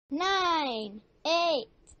9, 8,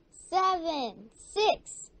 7,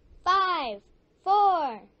 6, 5,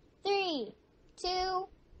 4, 3, 2,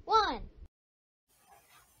 1.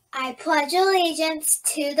 I pledge allegiance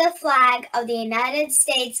to the flag of the United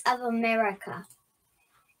States of America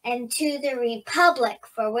and to the republic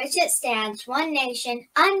for which it stands, one nation,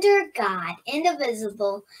 under God,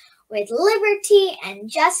 indivisible, with liberty and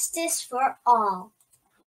justice for all.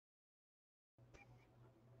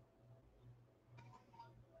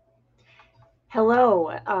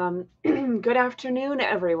 Hello. Good afternoon,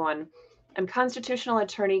 everyone. I'm constitutional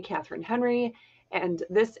attorney Catherine Henry, and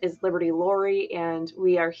this is Liberty Lori, and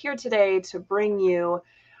we are here today to bring you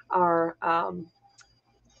our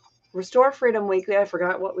Restore Freedom Weekly. I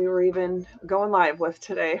forgot what we were even going live with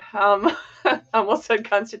today. I almost said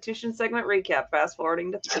Constitution segment recap, fast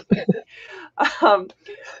forwarding to Thursday.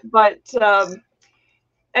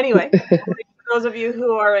 Anyway, for those of you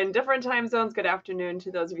who are in different time zones, good afternoon to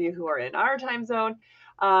those of you who are in our time zone.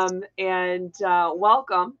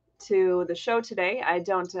 Welcome to the show today. I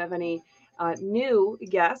don't have any new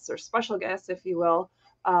guests or special guests, if you will,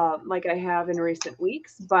 like I have in recent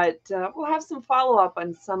weeks, but we'll have some follow-up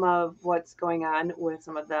on some of what's going on with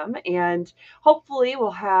some of them. And hopefully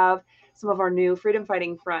we'll have some of our new freedom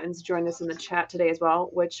fighting friends join us in the chat today as well,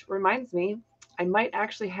 which reminds me, I might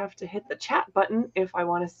actually have to hit the chat button if I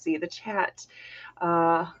want to see the chat.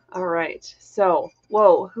 All right. So,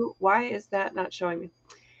 whoa, why is that not showing me?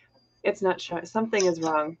 It's not showing. Something is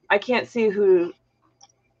wrong. I can't see who.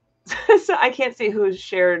 So I can't see who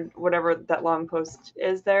shared whatever that long post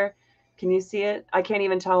is there. Can you see it? I can't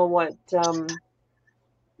even tell what. Oh,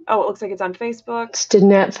 it looks like it's on Facebook. It's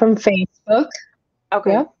Danette from Facebook.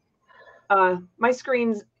 Okay. Yep. My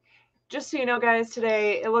screen's. Just so you know, guys,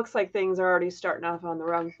 today it looks like things are already starting off on the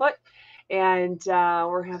wrong foot, and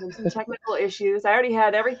we're having some technical issues. I already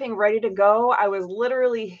had everything ready to go. I was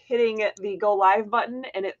literally hitting the go live button,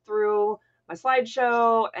 and it threw my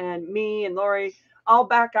slideshow and me and Lori all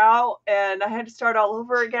back out, and I had to start all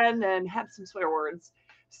over again and had some swear words.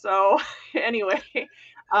 So anyway,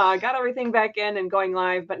 got everything back in and going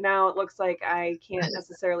live, but now it looks like I can't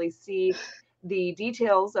necessarily see the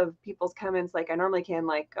details of people's comments like I normally can,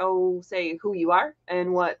 like, oh, say who you are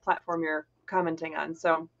and what platform you're commenting on.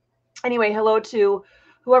 So anyway, hello to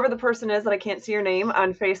whoever the person is that I can't see your name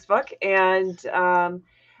on Facebook, and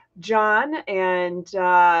John and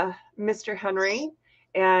Mr. Henry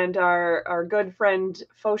and our good friend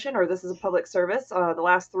Foshin, or this is a public service, the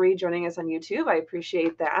last three joining us on YouTube. I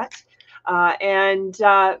appreciate that.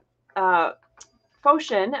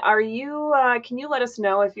 Foshin, are you? Can you let us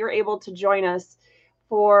know if you're able to join us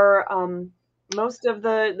for most of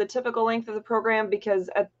the typical length of the program? Because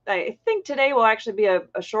I think today will actually be a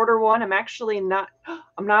shorter one. I'm actually not.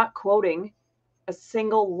 I'm not quoting a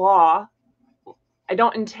single law. I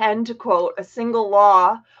don't intend to quote a single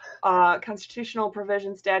law, constitutional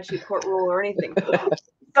provision, statute, court rule, or anything.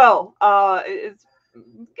 So it's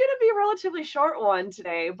going to be a relatively short one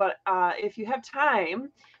today. But if you have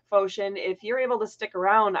time, Foshin, if you're able to stick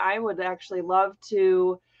around, I would actually love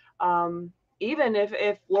to, even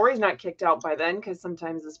if Lori's not kicked out by then, because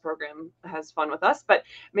sometimes this program has fun with us, but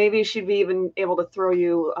maybe she'd be even able to throw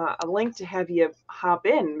you a link to have you hop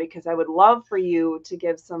in, because I would love for you to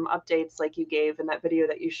give some updates like you gave in that video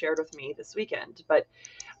that you shared with me this weekend. But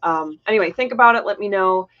anyway, think about it. Let me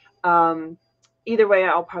know. Either way,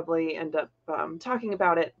 I'll probably end up talking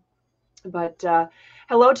about it. But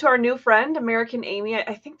hello to our new friend, American Amy.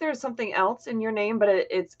 I think there's something else in your name, but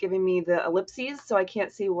it's giving me the ellipses, so I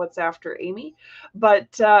can't see what's after Amy.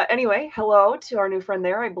 But anyway, hello to our new friend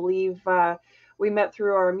there. I believe we met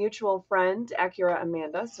through our mutual friend, Acura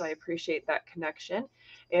Amanda, so I appreciate that connection.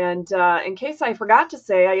 And in case I forgot to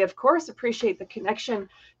say, I, of course, appreciate the connection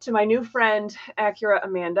to my new friend, Acura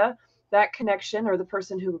Amanda. That connection, or the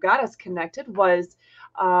person who got us connected, was...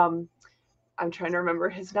 I'm trying to remember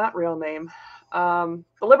his not real name. The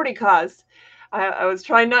Liberty Cause. I was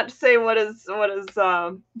trying not to say what his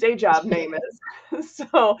day job name is.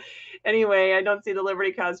 So anyway, I don't see the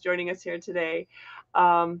Liberty Cause joining us here today.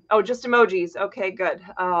 Oh, just emojis. Okay, good.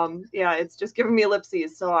 Yeah, it's just giving me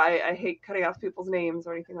ellipses, so I hate cutting off people's names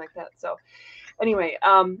or anything like that. So anyway,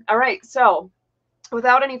 all right. So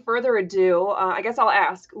without any further ado, I guess I'll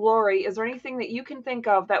ask Lori, is there anything that you can think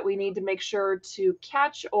of that we need to make sure to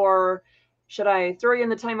catch, or should I throw you in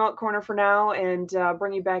the timeout corner for now and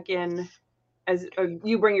bring you back in as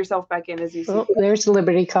you bring yourself back in as you see? Oh, there's the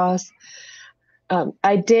Liberty Cause.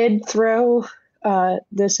 I did throw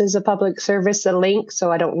this is a public service, a link,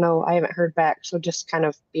 so I don't know. I haven't heard back, so just kind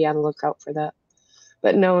of be on the lookout for that.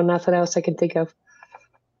 But no, nothing else I can think of.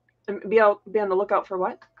 Be on the lookout for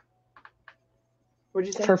what? What'd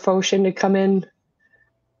you say? For Foshin to come in.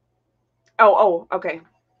 Oh, okay.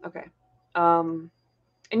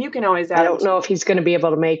 And you can always add I him don't know if he's going to be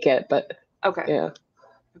able to make it, but okay. Yeah.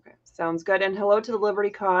 Okay, sounds good. And hello to the Liberty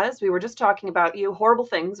Cause. We were just talking about you. Horrible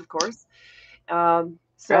things, of course.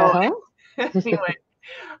 Anyway.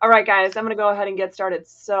 All right, guys, I'm going to go ahead and get started.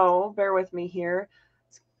 So bear with me here.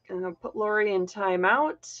 I'm going to put Lori in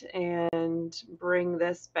timeout and bring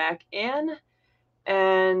this back in.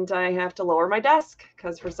 And I have to lower my desk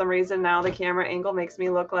because for some reason now the camera angle makes me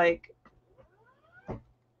look like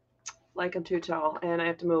I'm too tall and I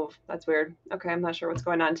have to move. That's weird. Okay, I'm not sure what's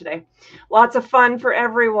going on today. Lots of fun for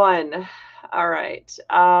everyone. All right.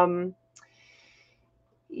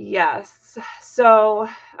 Yes. So,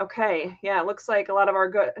 okay. Yeah, it looks like a lot of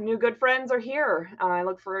our new good friends are here. I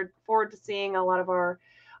look forward to seeing a lot of our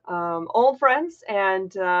old friends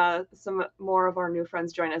and some more of our new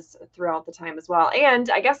friends join us throughout the time as well. And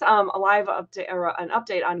I guess a live update or an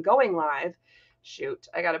update on going live. Shoot,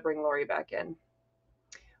 I got to bring Lori back in.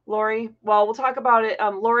 Lori, well, we'll talk about it.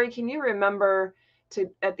 Lori, can you remember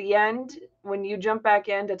at the end when you jump back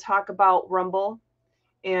in to talk about Rumble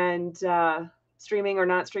and streaming or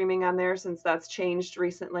not streaming on there since that's changed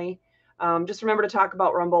recently? Just remember to talk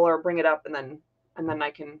about Rumble or bring it up and then I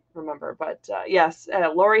can remember. But yes,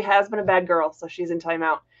 Lori has been a bad girl, so she's in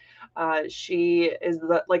timeout. She is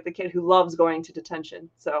the kid who loves going to detention,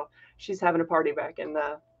 so she's having a party back in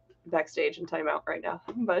the backstage in timeout right now.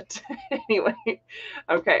 But anyway,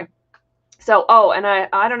 okay. So, and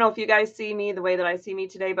I don't know if you guys see me the way that I see me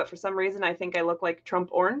today, but for some reason I think I look like Trump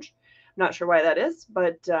orange. I'm not sure why that is,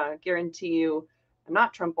 but guarantee you I'm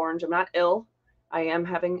not Trump orange. I'm not ill. I am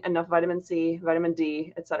having enough vitamin C, vitamin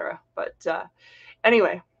D, etc. But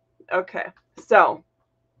anyway, okay. So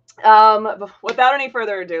without any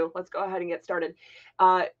further ado, let's go ahead and get started.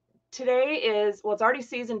 Today is, well, it's already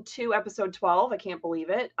season 2, episode 12. I can't believe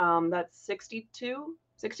it. That's 62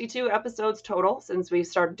 episodes total since we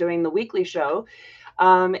started doing the weekly show.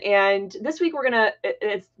 And this week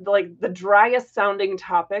it's like the driest sounding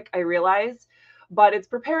topic, I realize, but it's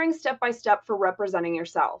preparing step by step for representing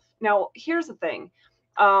yourself. Now, here's the thing.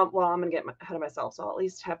 Well, I'm going to get ahead of myself, so I'll at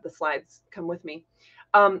least have the slides come with me.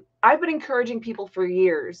 I've been encouraging people for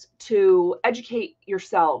years to educate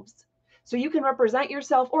yourselves so you can represent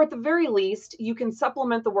yourself, or at the very least, you can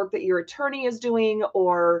supplement the work that your attorney is doing,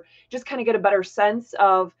 or just kind of get a better sense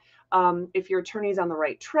of if your attorney is on the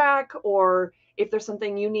right track, or if there's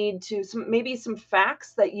something you need to, maybe some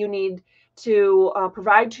facts that you need to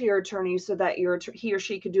provide to your attorney so that he or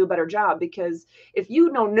she could do a better job. Because if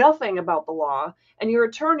you know nothing about the law and your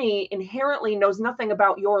attorney inherently knows nothing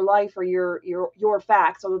about your life or your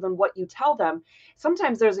facts other than what you tell them,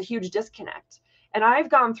 sometimes there's a huge disconnect. And I've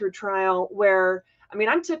gone through trial where, I mean,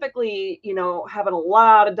 I'm typically, having a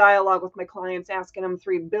lot of dialogue with my clients, asking them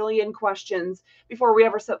 3 billion questions before we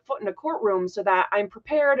ever set foot in a courtroom so that I'm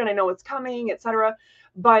prepared and I know what's coming, etc.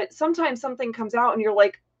 But sometimes something comes out and you're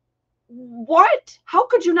like, what? How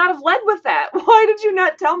could you not have led with that? Why did you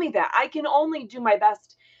not tell me that? I can only do my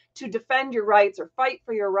best to defend your rights or fight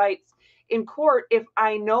for your rights in court if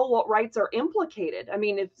I know what rights are implicated. I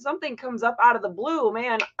mean, if something comes up out of the blue,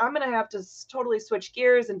 man, I'm going to have to totally switch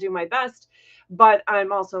gears and do my best, but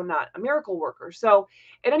I'm also not a miracle worker. So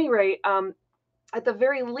at any rate, at the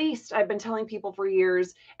very least, I've been telling people for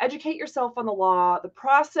years, educate yourself on the law, the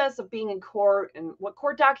process of being in court and what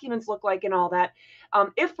court documents look like and all that.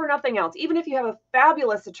 If for nothing else, even if you have a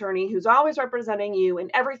fabulous attorney who's always representing you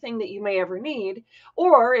in everything that you may ever need,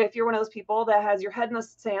 or if you're one of those people that has your head in the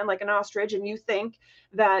sand like an ostrich and you think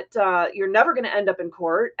that you're never going to end up in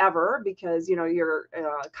court ever because, you're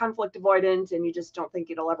conflict avoidant and you just don't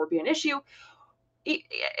think it'll ever be an issue,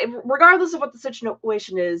 regardless of what the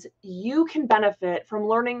situation is, you can benefit from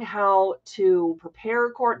learning how to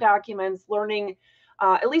prepare court documents, learning,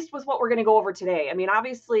 at least with what we're going to go over today. I mean,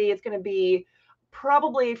 obviously, it's going to be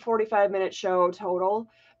probably a 45-minute show total,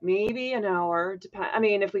 maybe an hour. I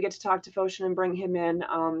mean, if we get to talk to Foshin and bring him in,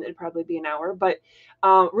 it'd probably be an hour. But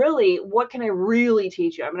really, what can I really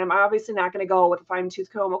teach you? I mean, I'm obviously not going to go with a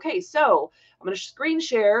fine-tooth comb. Okay, so I'm going to screen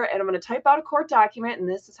share and I'm going to type out a court document, and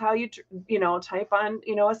this is how you, type on,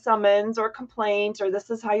 a summons or a complaint, or this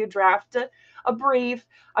is how you draft a brief.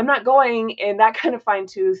 I'm not going in that kind of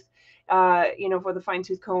fine-tooth, for the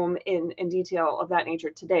fine-tooth comb in detail of that nature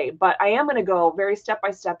today. But I am going to go very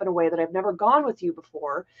step-by-step in a way that I've never gone with you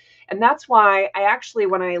before. And that's why I actually,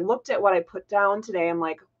 when I looked at what I put down today, I'm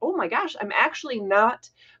like, oh my gosh, I'm actually not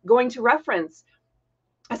going to reference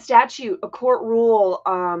a statute, a court rule,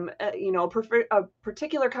 a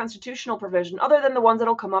particular constitutional provision, other than the ones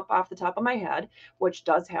that'll come up off the top of my head, which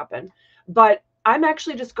does happen. But I'm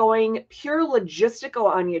actually just going pure logistical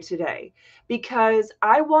on you today because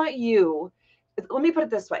I want you, let me put it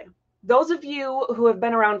this way. Those of you who have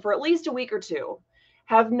been around for at least a week or two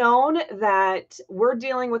have known that we're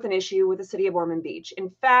dealing with an issue with the city of Ormond Beach. In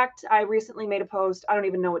fact, I recently made a post. I don't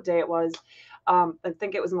even know what day it was. I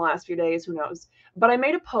think it was in the last few days, who knows. But I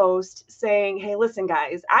made a post saying, hey, listen,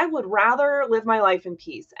 guys, I would rather live my life in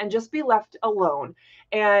peace and just be left alone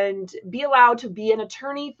and be allowed to be an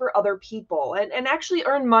attorney for other people and actually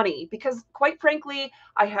earn money. Because quite frankly,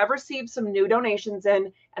 I have received some new donations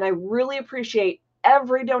in, and I really appreciate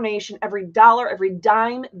every donation, every dollar, every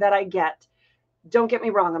dime that I get. Don't get me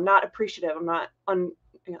wrong, I'm not appreciative. I'm not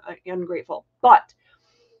ungrateful. But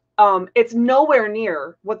it's nowhere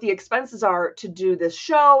near what the expenses are to do this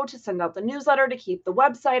show, to send out the newsletter, to keep the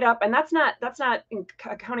website up. And that's not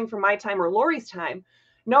accounting for my time or Lori's time.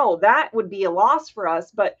 No, that would be a loss for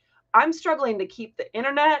us. But I'm struggling to keep the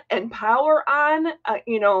internet and power on,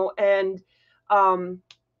 and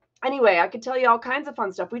anyway, I could tell you all kinds of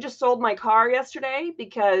fun stuff. We just sold my car yesterday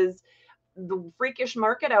because the freakish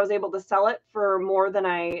market, I was able to sell it for more than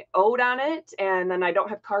I owed on it. And then I don't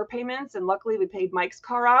have car payments. And luckily we paid Mike's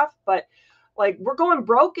car off. But like, we're going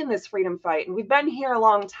broke in this freedom fight. And we've been here a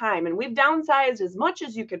long time. And we've downsized as much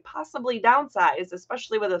as you could possibly downsize,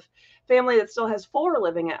 especially with a family that still has 4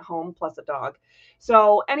 living at home plus a dog.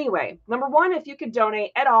 So anyway, number one, if you could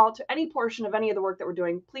donate at all to any portion of any of the work that we're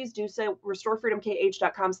doing, please do so.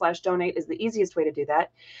 RestoreFreedomKH.com/donate is the easiest way to do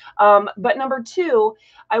that. But number two,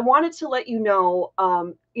 I wanted to let you know,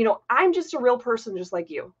 I'm just a real person just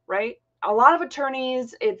like you, right? A lot of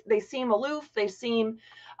attorneys, they seem aloof. They seem,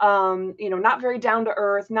 not very down to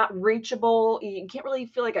earth, not reachable. You can't really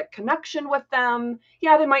feel like a connection with them.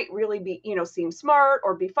 Yeah, they might really be, seem smart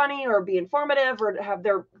or be funny or be informative or have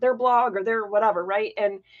their blog or their whatever, right?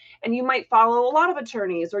 And you might follow a lot of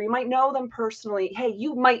attorneys or you might know them personally. Hey,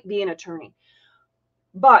 you might be an attorney.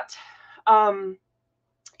 But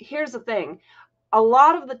here's the thing. A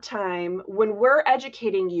lot of the time when we're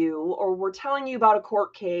educating you or we're telling you about a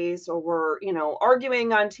court case or we're,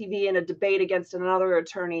 arguing on TV in a debate against another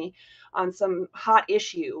attorney on some hot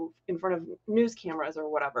issue in front of news cameras or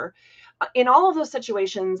whatever, in all of those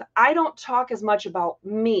situations, I don't talk as much about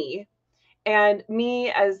me and me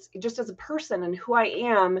as just as a person and who I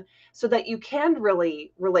am so that you can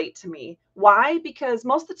really relate to me. Why? Because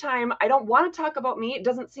most of the time I don't want to talk about me. It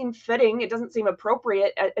doesn't seem fitting. It doesn't seem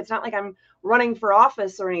appropriate. It's not like I'm running for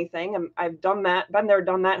office or anything. I've done that, been there,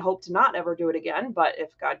 done that, hope to not ever do it again. But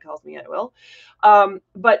if God calls me, I will.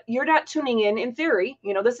 But you're not tuning in theory.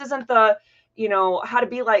 This isn't the, how to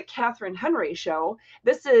be like Catherine Henry show.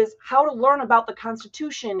 This is how to learn about the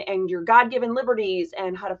Constitution and your God-given liberties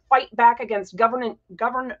and how to fight back against government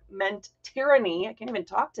tyranny. I can't even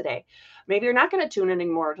talk today. Maybe you're not going to tune in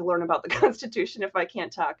anymore to learn about the Constitution if I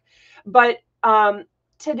can't talk. But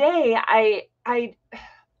today, I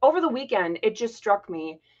over the weekend, it just struck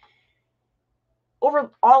me.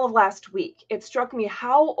 Over all of last week, it struck me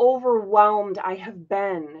how overwhelmed I have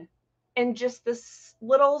been in just this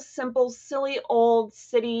little, simple, silly old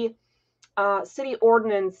city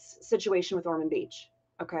ordinance situation with Ormond Beach.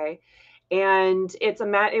 Okay. And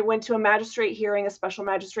it went to a magistrate hearing, a special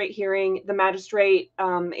magistrate hearing. The magistrate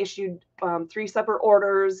issued 3 separate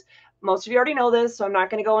orders. Most of you already know this, so I'm not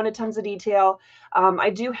going to go into tons of detail. I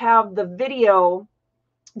do have the video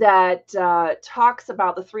that talks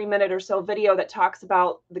about the 3-minute or so video that talks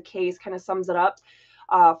about the case, kind of sums it up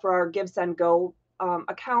for our Give, Send, Go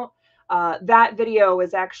account. That video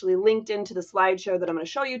is actually linked into the slideshow that I'm going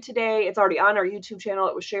to show you today. It's already on our YouTube channel.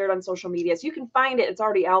 It was shared on social media, so you can find it. It's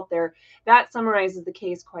already out there. That summarizes the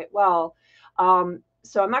case quite well.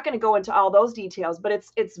 So I'm not going to go into all those details, but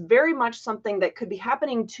it's very much something that could be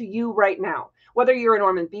happening to you right now. Whether you're in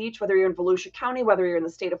Ormond Beach, whether you're in Volusia County, whether you're in the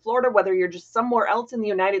state of Florida, whether you're just somewhere else in the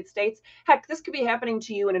United States. Heck, this could be happening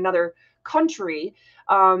to you in another country.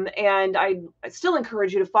 And I still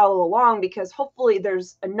encourage you to follow along because hopefully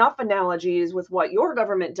there's enough analogies with what your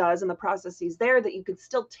government does and the processes there that you could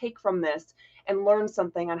still take from this and learn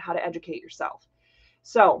something on how to educate yourself.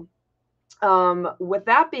 So with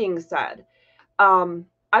that being said,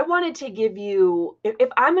 I wanted to give you, if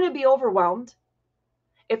I'm going to be overwhelmed,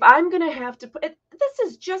 if I'm going to have to put it, this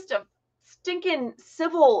is just a stinking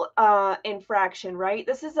civil infraction, right?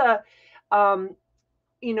 This is a,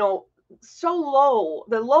 so low,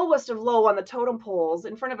 the lowest of low on the totem poles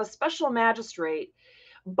in front of a special magistrate.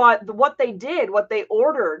 But what they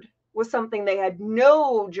ordered was something they had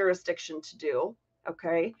no jurisdiction to do.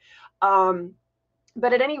 Okay.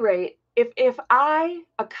 But at any rate, if I,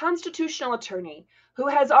 a constitutional attorney who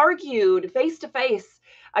has argued face to face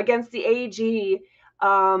against the AG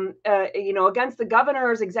against the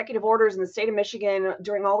governor's executive orders in the state of Michigan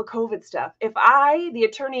during all the COVID stuff. If I, the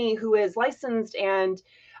attorney who is licensed and,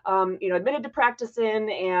 admitted to practice in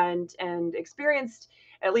and experienced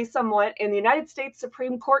at least somewhat in the United States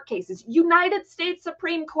Supreme Court cases, United States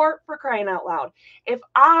Supreme Court, for crying out loud, if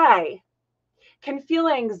I can feel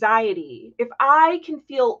anxiety, if I can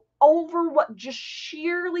feel just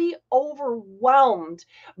sheerly overwhelmed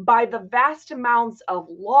by the vast amounts of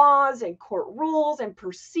laws and court rules and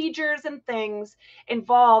procedures and things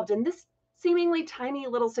involved in this seemingly tiny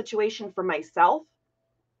little situation for myself,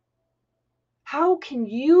 how can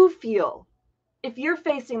you feel if you're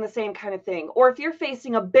facing the same kind of thing, or if you're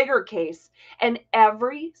facing a bigger case? And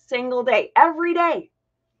every single day, every day,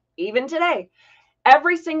 even today,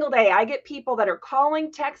 every single day, I get people that are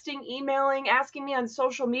calling, texting, emailing, asking me on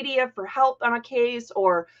social media for help on a case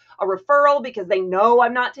or a referral because they know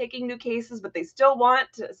I'm not taking new cases, but they still want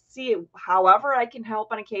to see however I can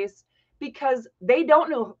help on a case because they don't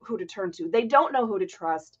know who to turn to. They don't know who to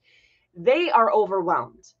trust. They are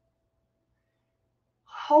overwhelmed.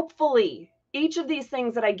 Hopefully, each of these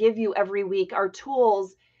things that I give you every week are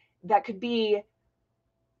tools that could be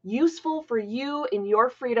useful for you in your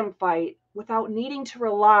freedom fight without needing to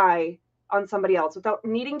rely on somebody else, without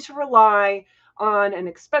needing to rely on an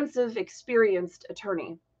expensive, experienced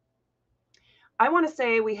attorney. I want to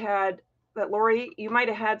say that Lori, you might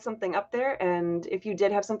have had something up there, and if you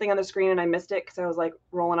did have something on the screen and I missed it because I was like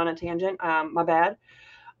rolling on a tangent, my bad.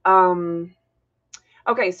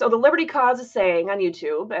 Okay, so the Liberty Cause is saying on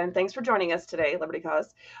YouTube, and thanks for joining us today, Liberty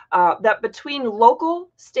Cause, that between local,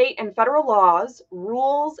 state, and federal laws,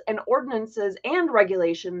 rules, and ordinances and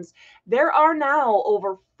regulations, there are now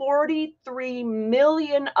over 43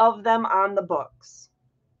 million of them on the books.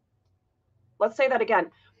 Let's say that again.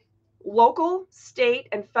 Local, state,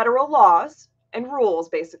 and federal laws and rules,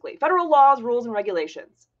 basically. Federal laws, rules, and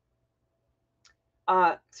regulations.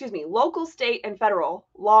 Local, state, and federal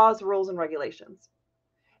laws, rules, and regulations.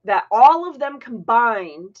 That all of them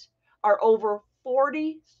combined are over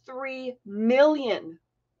 43 million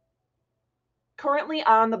currently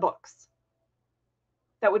on the books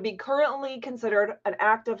that would be currently considered an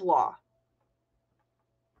active law.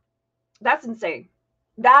 That's insane.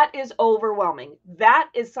 That is overwhelming. That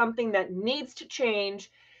is something that needs to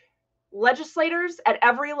change. Legislators at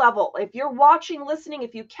every level, if you're watching, listening,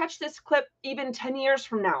 if you catch this clip even 10 years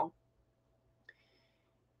from now,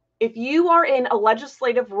 if you are in a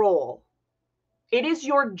legislative role, it is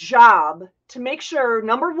your job to make sure,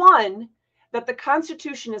 number one, that the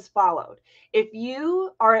Constitution is followed. If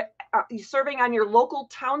you are serving on your local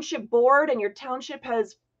township board and your township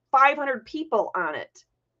has 500 people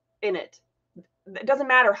in it doesn't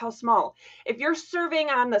matter how small. If you're serving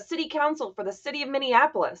on the city council for the city of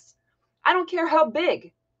Minneapolis, I don't care how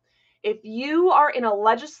big. If you are in a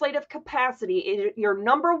legislative capacity, your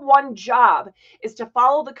number one job is to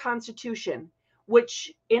follow the Constitution,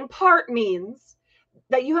 which in part means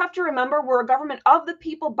that you have to remember we're a government of the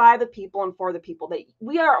people, by the people, and for the people. That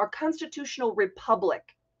we are a constitutional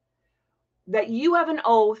republic. That you have an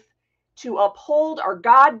oath to uphold our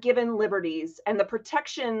God-given liberties and the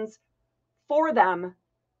protections for them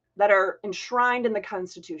that are enshrined in the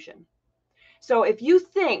Constitution. So if you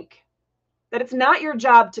think that it's not your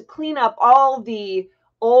job to clean up all the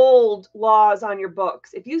old laws on your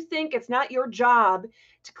books, if you think it's not your job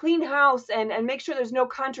to clean house and make sure there's no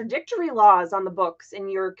contradictory laws on the books in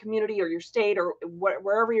your community or your state or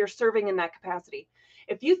wherever you're serving in that capacity,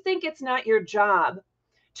 if you think it's not your job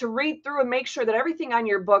to read through and make sure that everything on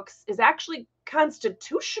your books is actually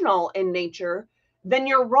constitutional in nature, then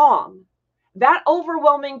you're wrong. That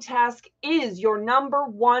overwhelming task is your number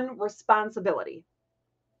one responsibility.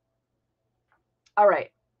 All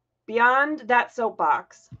right, beyond that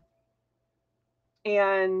soapbox,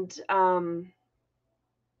 and oh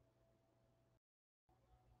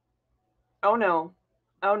no,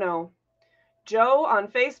 Joe on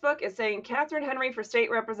Facebook is saying Catherine Henry for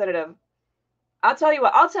state representative. I'll tell you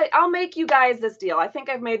what, I'll make you guys this deal. I think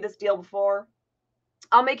I've made this deal before.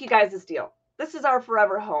 I'll make you guys this deal. This is our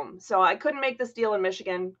forever home. So I couldn't make this deal in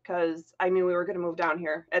Michigan because I knew we were going to move down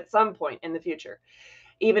here at some point in the future,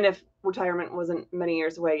 even if retirement wasn't many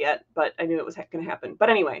years away yet, but I knew it was going to happen. But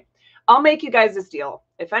anyway, I'll make you guys this deal.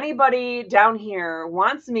 If anybody down here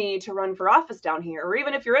wants me to run for office down here, or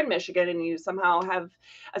even if you're in Michigan and you somehow have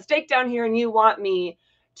a stake down here and you want me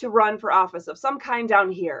to run for office of some kind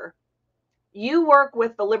down here, you work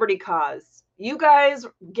with the Liberty Cause. You guys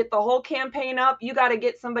get the whole campaign up. You got to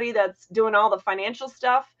get somebody that's doing all the financial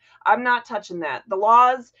stuff. I'm not touching that. The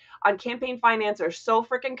laws on campaign finance are so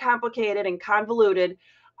freaking complicated and convoluted.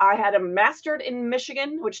 I had them mastered in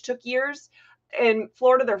Michigan, which took years. in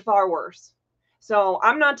Florida, they're far worse. So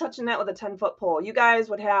I'm not touching that with a 10-foot pole. You guys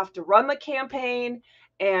would have to run the campaign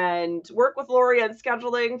and work with Lori on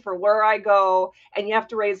scheduling for where I go, and you have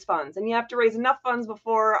to raise funds, and you have to raise enough funds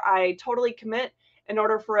before I totally commit in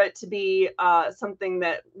order for it to be something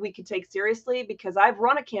that we could take seriously, because I've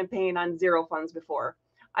run a campaign on 0 funds before.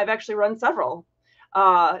 I've actually run several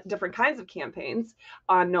different kinds of campaigns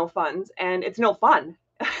on no funds, and it's no fun.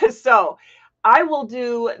 So I will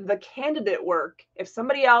do the candidate work if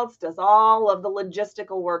somebody else does all of the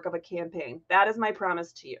logistical work of a campaign. That is my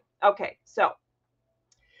promise to you. Okay, so,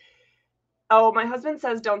 oh, my husband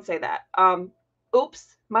says don't say that.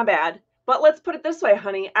 Oops, my bad. But let's put it this way,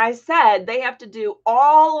 honey. I said they have to do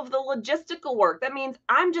all of the logistical work. That means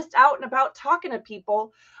I'm just out and about talking to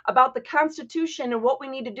people about the Constitution and what we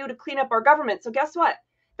need to do to clean up our government. So guess what?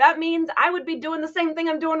 That means I would be doing the same thing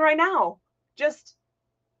I'm doing right now, just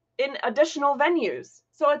in additional venues.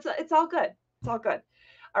 So it's all good. It's all good.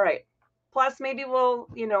 All right. Plus, maybe we'll,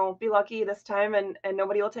 be lucky this time and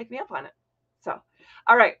nobody will take me up on it. So,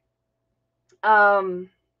 all right.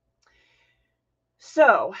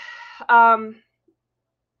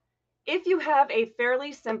 If you have a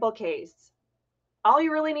fairly simple case, all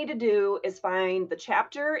you really need to do is find the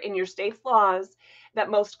chapter in your state's laws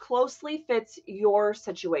that most closely fits your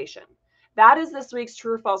situation. That is this week's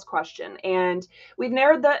true or false question. And we've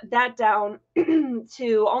narrowed that down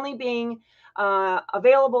to only being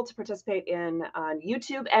available to participate in on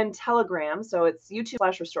YouTube and Telegram. So it's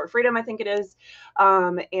YouTube.com/Restore Freedom, I think it is,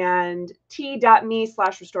 and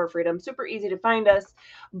t.me/Restore Freedom. Super easy to find us.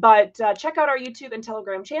 But check out our YouTube and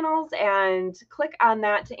Telegram channels and click on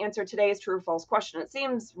that to answer today's true or false question. It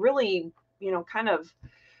seems really, kind of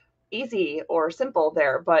easy or simple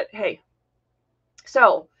there, but hey.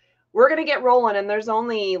 So we're going to get rolling, and there's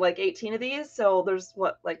only like 18 of these. So there's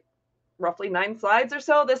roughly 9 slides or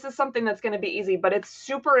so. This is something that's going to be easy, but it's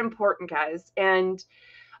super important, guys. And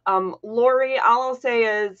Lori, all I'll say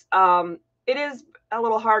is it is a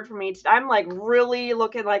little hard for me. I'm like really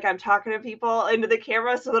looking like I'm talking to people into the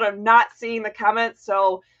camera so that I'm not seeing the comments.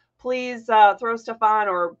 So please throw stuff on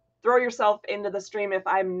or throw yourself into the stream if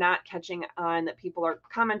I'm not catching on that people are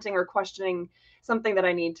commenting or questioning something that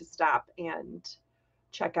I need to stop and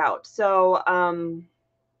check out. So,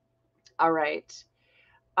 all right.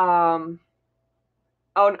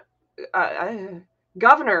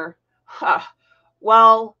 Governor.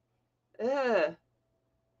 Well,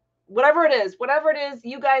 whatever it is,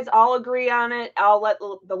 you guys all agree on it. I'll let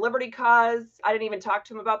the Liberty Cause, I didn't even talk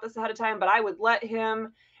to him about this ahead of time, but I would let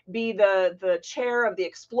him be the chair of the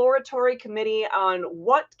exploratory committee on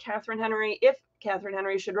what if Catherine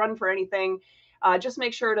Henry should run for anything. Just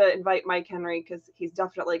make sure to invite Mike Henry, because he's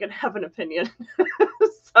definitely going to have an opinion.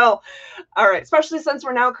 So, all right, especially since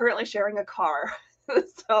we're now currently sharing a car.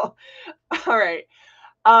 So, all right.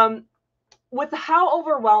 With how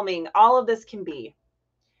overwhelming all of this can be,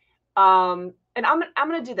 and I'm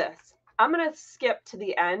going to do this. I'm going to skip to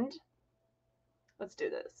the end. Let's do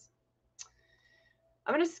this.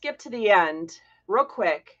 I'm going to skip to the end real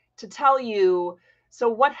quick to tell you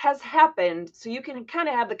what has happened, so you can kind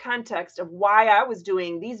of have the context of why I was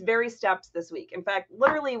doing these very steps this week. In fact,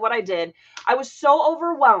 literally what I did, I was so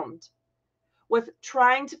overwhelmed with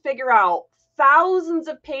trying to figure out thousands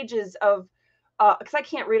of pages of, because I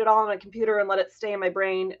can't read it all on a computer and let it stay in my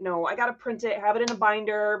brain. No, I got to print it, have it in a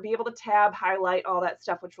binder, be able to tab, highlight, all that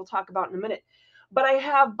stuff, which we'll talk about in a minute. But I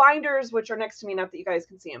have binders, which are next to me, not that you guys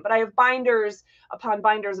can see them, but I have binders upon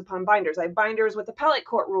binders upon binders. I have binders with appellate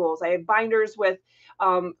court rules. I have binders with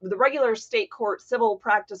the regular state court civil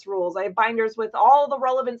practice rules. I have binders with all the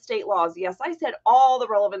relevant state laws. Yes, I said all the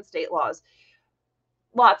relevant state laws.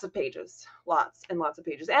 Lots of pages, lots and lots of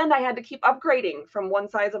pages. And I had to keep upgrading from one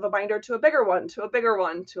size of a binder to a bigger one, to a bigger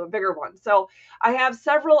one, to a bigger one. So I have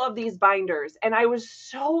several of these binders, and I was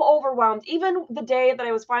so overwhelmed. Even the day that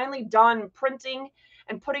I was finally done printing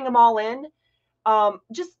and putting them all in,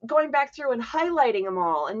 just going back through and highlighting them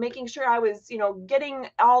all and making sure I was, getting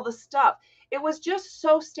all the stuff. It was just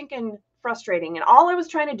so stinking frustrating. And all I was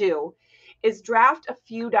trying to do is draft a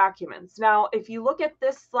few documents. Now, if you look at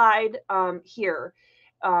this slide here,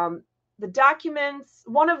 the documents,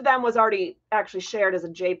 one of them was already actually shared as a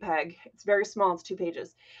JPEG. It's very small, it's 2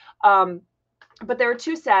 pages. But there are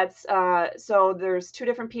 2 sets, so there's 2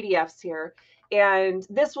 different PDFs here. And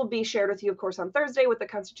this will be shared with you, of course, on Thursday with the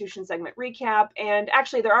Constitution segment recap. And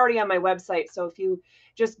actually, they're already on my website. So if you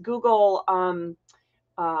just Google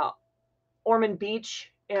Ormond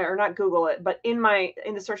Beach, or not Google it, but in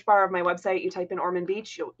the search bar of my website, you type in Ormond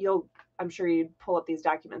Beach, I'm sure you'd pull up these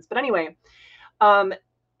documents. But anyway,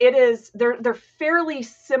 they're fairly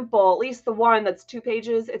simple, at least the one that's 2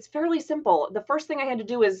 pages. It's fairly simple. The first thing I had to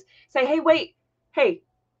do is say, hey,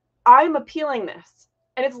 I'm appealing this.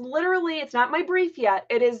 And it's literally, it's not my brief yet.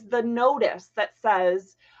 It is the notice that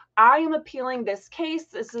says, I am appealing this case.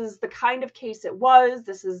 This is the kind of case it was.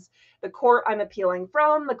 This is the court I'm appealing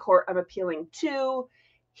from, the court I'm appealing to.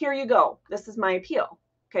 Here you go. This is my appeal.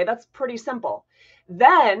 Okay, that's pretty simple.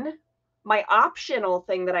 Then my optional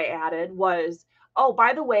thing that I added was, oh,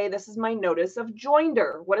 by the way, this is my notice of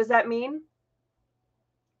joinder. What does that mean?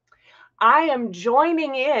 I am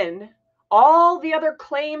joining in all the other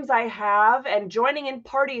claims I have, and joining in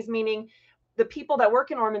parties, meaning the people that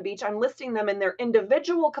work in Ormond Beach, I'm listing them in their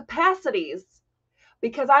individual capacities,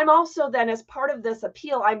 because I'm also then, as part of this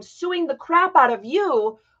appeal, I'm suing the crap out of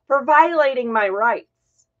you for violating my rights,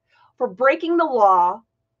 for breaking the law,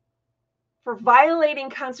 for violating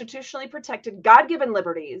constitutionally protected God-given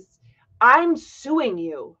liberties. I'm suing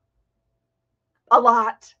you a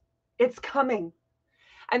lot. It's coming.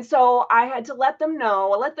 And so I had to let them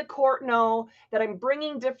know, let the court know that I'm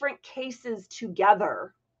bringing different cases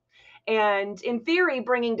together. And in theory,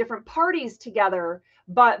 bringing different parties together,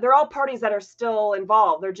 but they're all parties that are still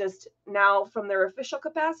involved. They're just now, from their official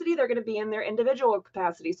capacity, they're going to be in their individual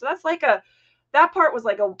capacity. So that's like that part was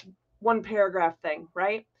like a 1 paragraph thing,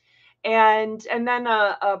 right? And then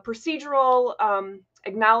a procedural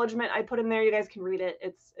acknowledgement I put in there. You guys can read it.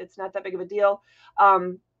 It's not that big of a deal.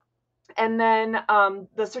 And then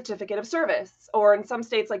the certificate of service, or in some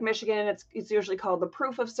states like Michigan, it's usually called the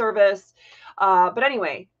proof of service. But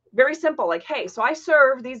anyway, very simple. Like, hey, so I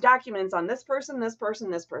serve these documents on this person, this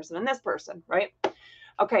person, this person, and this person, right?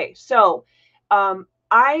 Okay, so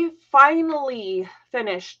I finally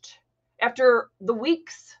finished after the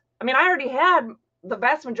weeks. I mean, I already had the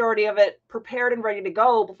vast majority of it prepared and ready to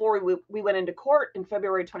go before we went into court in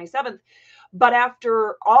February 27th. But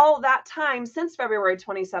after all that time since February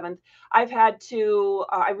 27th, I've had to,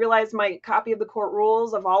 I realized my copy of the court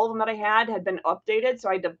rules of all of them that I had been updated. So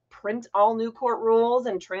I had to print all new court rules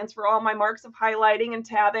and transfer all my marks of highlighting and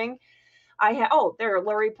tabbing. There,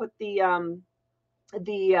 Lori put the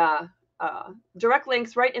direct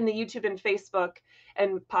links right in the YouTube and Facebook,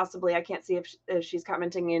 and possibly, I can't see if she's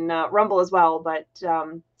commenting in Rumble as well, but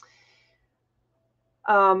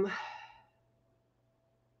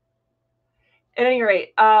at any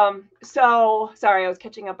rate, so sorry, I was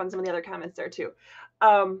catching up on some of the other comments there too.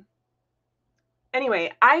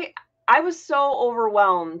 Anyway, I was so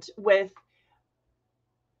overwhelmed with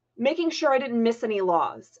making sure I didn't miss any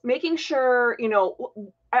laws, making sure,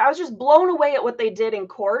 I was just blown away at what they did in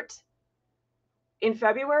court in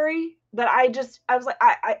February, that I was like,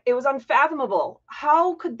 it was unfathomable.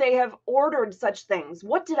 How could they have ordered such things?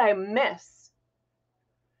 What did I miss?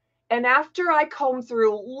 And after I combed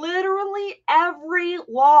through literally every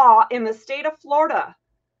law in the state of Florida,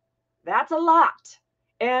 that's a lot,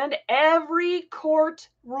 and every court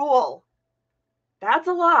rule, that's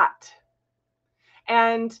a lot,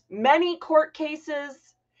 and many court cases,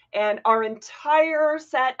 and our entire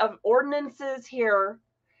set of ordinances here,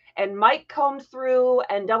 and Mike combed through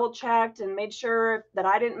and double checked and made sure that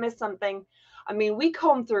I didn't miss something. I mean, we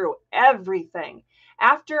combed through everything.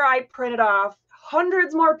 After I printed off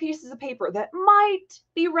hundreds more pieces of paper that might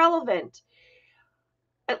be relevant,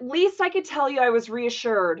 at least I could tell you I was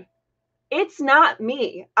reassured. It's not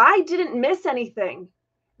me. I didn't miss anything.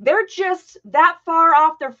 They're just that far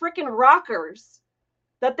off their freaking rockers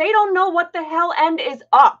that they don't know what the hell end is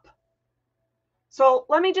up. So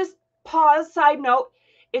let me just pause, side note.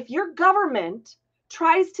 If your government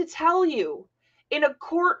tries to tell you in a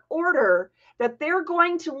court order that they're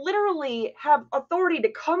going to literally have authority to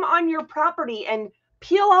come on your property and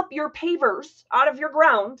peel up your pavers out of your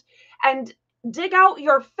ground and dig out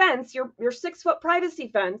your fence, your 6-foot privacy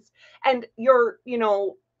fence, and your,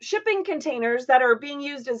 shipping containers that are being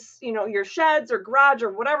used as, your sheds or garage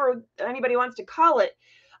or whatever anybody wants to call it,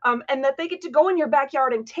 and that they get to go in your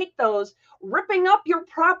backyard and take those, ripping up your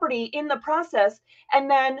property in the process, and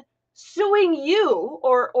then suing you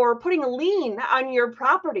or putting a lien on your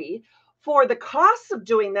property for the costs of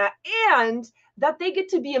doing that, and that they get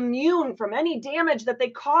to be immune from any damage that they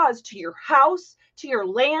cause to your house, to your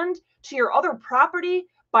land, to your other property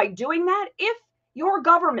by doing that. If your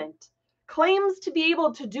government claims to be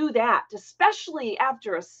able to do that, especially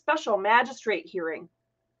after a special magistrate hearing,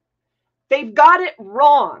 they've got it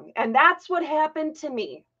wrong. And that's what happened to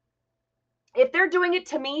me. If they're doing it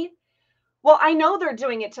to me, well, I know they're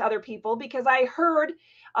doing it to other people, because I heard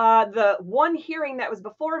the one hearing that was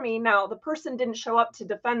before me. Now, the person didn't show up to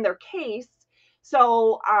defend their case.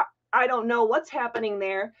 So I don't know what's happening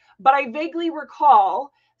there, but I vaguely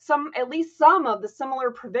recall at least some of the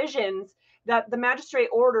similar provisions that the magistrate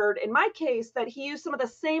ordered in my case, that he used some of the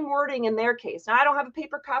same wording in their case. Now, I don't have a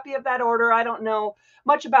paper copy of that order. I don't know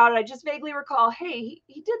much about it. I just vaguely recall, hey,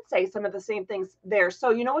 he did say some of the same things there. So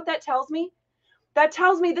you know what that tells me? That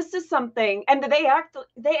tells me this is something, and they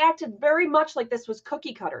acted very much like this was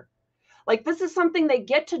cookie cutter. Like this is something they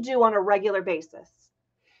get to do on a regular basis.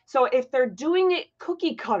 So if they're doing it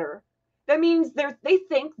cookie cutter, that means they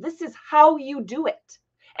think this is how you do it.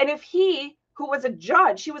 And if he, who was a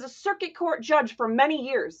judge, he was a circuit court judge for many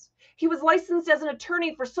years. He was licensed as an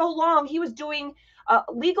attorney for so long. He was doing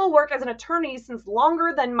legal work as an attorney since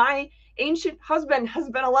longer than my ancient husband has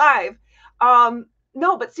been alive.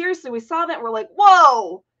 No, but seriously, we saw that and we're like,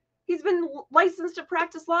 whoa, he's been licensed to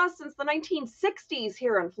practice law since the 1960s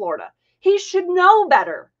here in Florida. He should know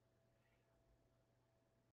better.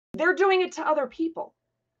 They're doing it to other people,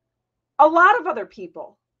 a lot of other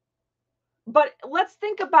people. But let's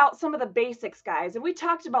think about some of the basics, guys. And we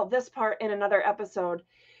talked about this part in another episode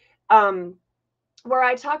where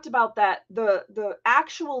I talked about that the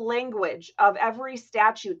actual language of every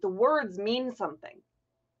statute, the words mean something,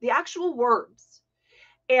 the actual words.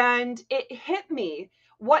 And it hit me.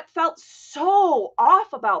 What felt so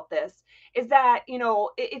off about this is that, you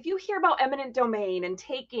know, if you hear about eminent domain and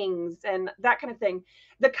takings and that kind of thing,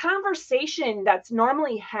 the conversation that's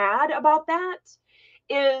normally had about that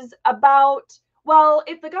is about, well,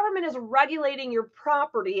 if the government is regulating your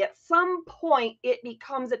property, at some point it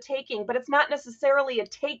becomes a taking, but it's not necessarily a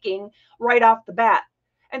taking right off the bat.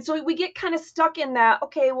 And so we get kind of stuck in that,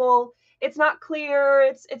 okay, well, it's not clear.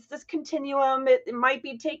 It's this continuum. It might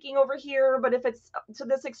be taking over here, but if it's to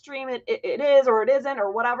this extreme, it is or it isn't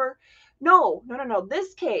or whatever. No.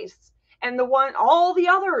 This case and all the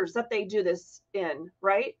others that they do this in,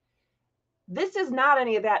 right? This is not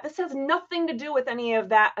any of that. This has nothing to do with any of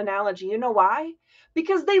that analogy. You know why?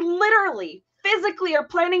 Because they literally, physically are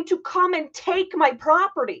planning to come and take my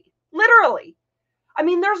property. Literally. I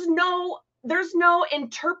mean, there's no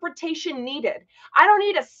interpretation needed. I don't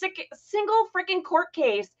need a single freaking court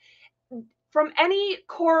case from any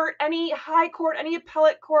court, any high court, any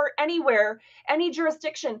appellate court, anywhere, any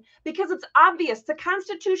jurisdiction, because it's obvious. The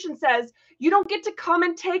Constitution says you don't get to come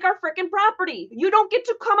and take our freaking property. You don't get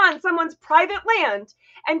to come on someone's private land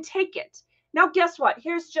and take it. Now, guess what?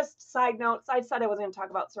 Here's just side notes. I said I wasn't going to talk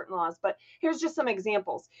about certain laws, but here's just some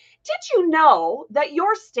examples. Did you know that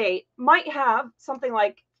your state might have something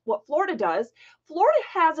like what Florida does? Florida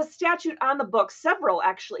has a statute on the books, several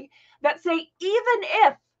actually, that say even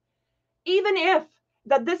if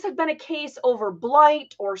that this had been a case over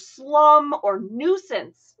blight or slum or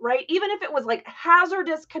nuisance, right? Even if it was like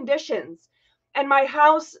hazardous conditions and my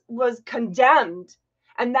house was condemned,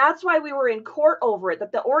 and that's why we were in court over it,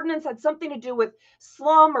 that the ordinance had something to do with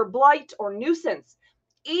slum or blight or nuisance.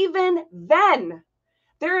 Even then,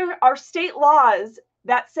 there are state laws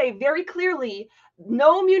that say very clearly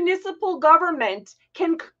no municipal government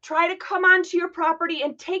can try to come onto your property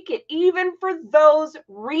and take it, even for those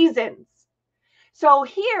reasons. So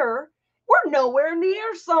here, we're nowhere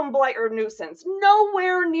near some blight or nuisance,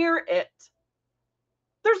 nowhere near it.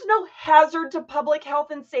 There's no hazard to public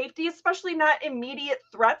health and safety, especially not immediate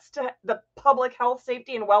threats to the public health,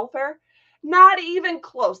 safety, and welfare. Not even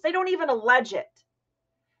close. They don't even allege it.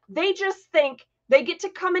 They just think they get to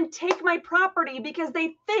come and take my property because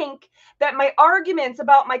they think that my arguments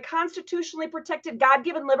about my constitutionally protected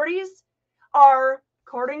God-given liberties are,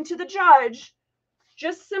 according to the judge,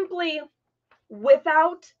 just simply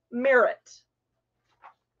without merit.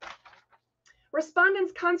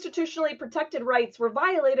 Respondent's constitutionally protected rights were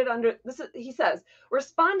violated under this. He says,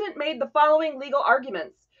 respondent made the following legal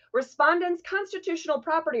arguments. Respondent's constitutional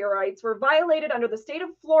property rights were violated under the state of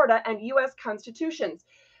Florida and U.S. constitutions.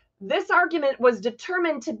 This argument was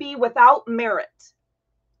determined to be without merit.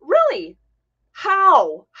 Really?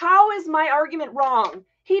 How? How is my argument wrong?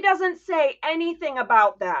 He doesn't say anything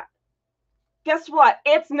about that. Guess what?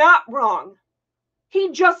 It's not wrong.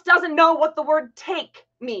 He just doesn't know what the word take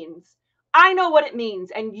means. I know what it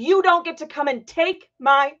means, and you don't get to come and take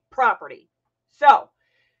my property. So,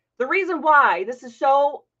 the reason why this is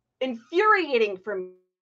so infuriating for me,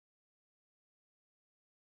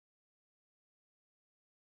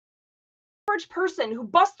 average person who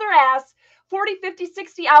busts their ass 40, 50,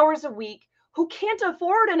 60 hours a week, who can't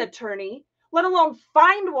afford an attorney, let alone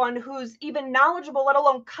find one who's even knowledgeable, let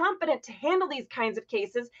alone competent to handle these kinds of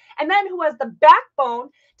cases, and then who has the backbone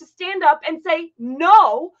to stand up and say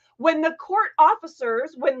no when the court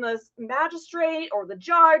officers, when the magistrate or the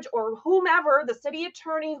judge or whomever, the city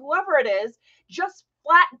attorney, whoever it is, just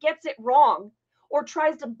flat gets it wrong, or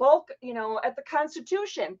tries to balk, at the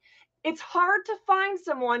Constitution. It's hard to find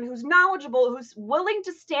someone who's knowledgeable, who's willing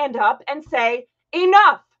to stand up and say,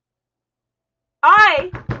 enough.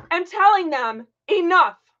 I am telling them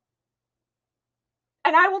enough.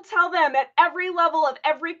 And I will tell them at every level of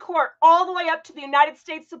every court, all the way up to the United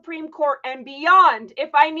States Supreme Court and beyond, if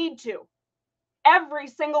I need to. Every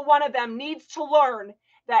single one of them needs to learn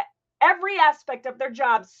that every aspect of their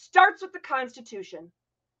job starts with the Constitution.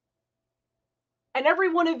 And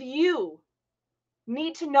every one of you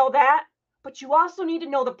need to know that, but you also need to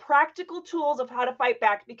know the practical tools of how to fight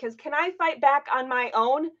back, because can I fight back on my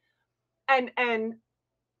own and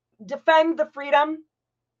defend the freedom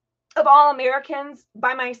of all Americans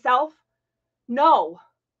by myself? No.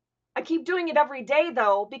 I keep doing it every day,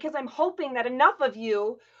 though, because I'm hoping that enough of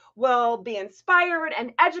you will be inspired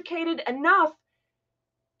and educated enough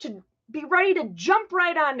to be ready to jump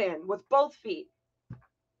right on in with both feet.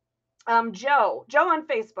 Joe on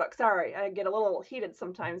Facebook. Sorry, I get a little heated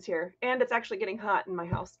sometimes here, and it's actually getting hot in my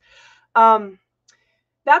house.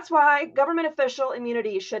 That's why government official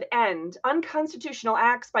immunity should end. Unconstitutional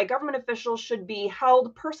acts by government officials should be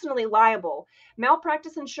held personally liable.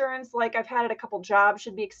 Malpractice insurance, like I've had at a couple jobs,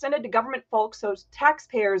 should be extended to government folks so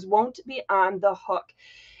taxpayers won't be on the hook.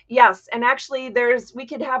 Yes, and actually we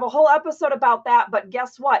could have a whole episode about that, but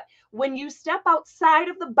guess what? When you step outside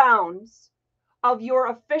of the bounds of your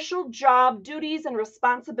official job duties and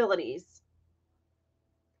responsibilities,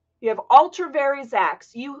 you have ultra various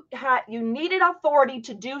acts. You needed authority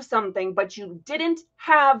to do something, but you didn't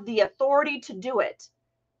have the authority to do it,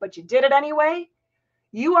 but you did it anyway.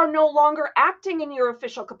 You are no longer acting in your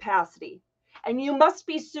official capacity, and you must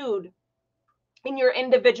be sued in your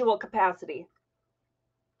individual capacity.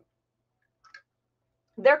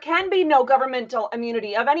 There can be no governmental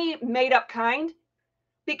immunity of any made-up kind,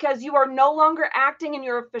 because you are no longer acting in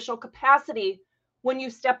your official capacity. When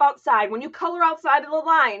you step outside, when you color outside of the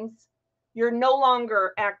lines, you're no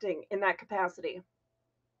longer acting in that capacity.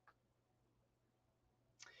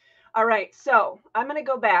 All right, so I'm going to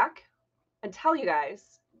go back and tell you guys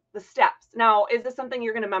the steps. Now, is this something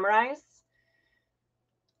you're going to memorize?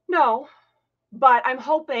 No, but I'm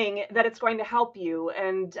hoping that it's going to help you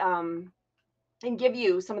and give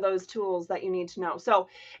you some of those tools that you need to know. So,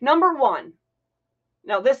 number one,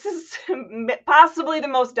 now this is possibly the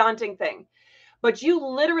most daunting thing, but you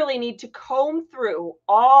literally need to comb through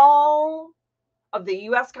all of the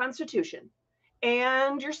U.S. Constitution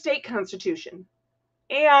and your state constitution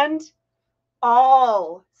and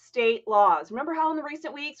all state laws. Remember how in the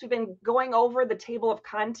recent weeks we've been going over the table of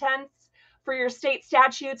contents for your state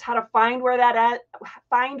statutes, how to find where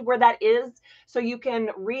that is, so you can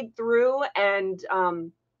read through and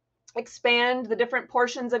expand the different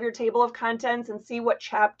portions of your table of contents and see what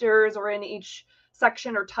chapters are in each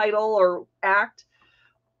section or title or act.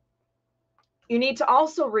 You need to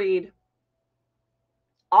also read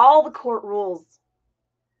all the court rules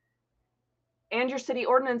and your city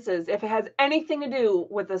ordinances. If it has anything to do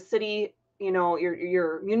with the city,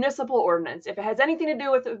 your municipal ordinance, if it has anything to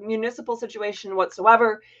do with the municipal situation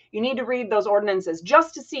whatsoever, you need to read those ordinances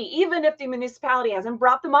just to see, even if the municipality hasn't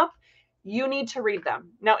brought them up, you need to read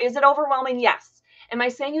them. Now, is it overwhelming? Yes. Am I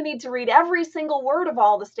saying you need to read every single word of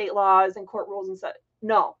all the state laws and court rules and such?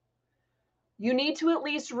 No. You need to at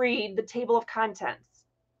least read the table of contents.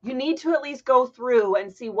 You need to at least go through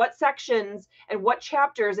and see what sections and what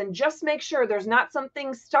chapters, and just make sure there's not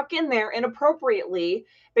something stuck in there inappropriately,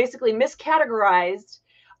 basically miscategorized,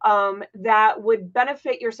 that would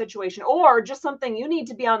benefit your situation, or just something you need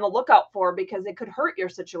to be on the lookout for because it could hurt your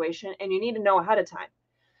situation and you need to know ahead of time.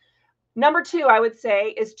 Number two, I would say,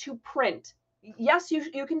 is to print. Yes,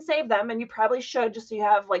 you can save them, and you probably should, just so you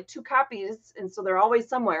have like 2 copies, and so they're always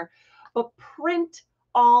somewhere. But print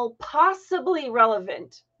all possibly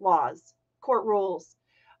relevant laws, court rules,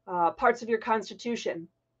 parts of your Constitution.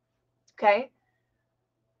 Okay?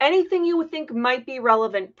 Anything you would think might be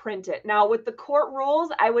relevant, print it. Now, with the court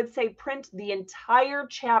rules, I would say print the entire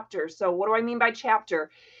chapter. So what do I mean by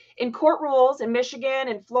chapter? In court rules in Michigan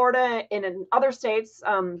and Florida and in other states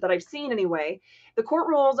that I've seen anyway, the court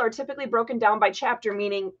rules are typically broken down by chapter,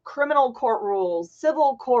 meaning criminal court rules,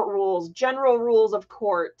 civil court rules, general rules of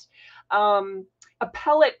court,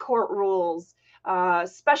 appellate court rules,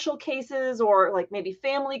 special cases, or like maybe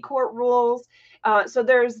family court rules. So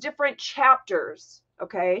there's different chapters.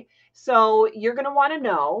 Okay, so you're going to want to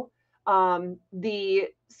know the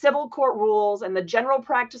civil court rules and the general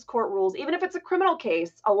practice court rules. Even if it's a criminal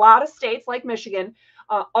case, a lot of states like Michigan,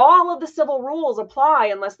 all of the civil rules apply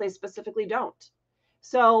unless they specifically don't.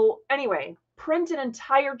 So anyway, print an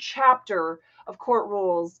entire chapter of court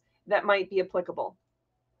rules that might be applicable.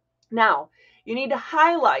 Now, You need to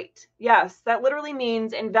highlight. Yes, that literally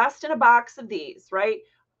means invest in a box of these, right?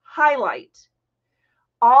 Highlight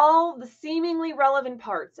all the seemingly relevant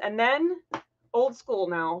parts. And then, old school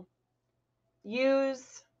now,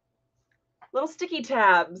 use little sticky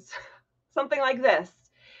tabs, something like this.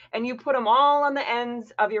 And you put them all on the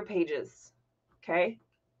ends of your pages, okay?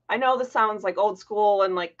 I know this sounds like old school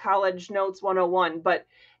and like college notes 101, but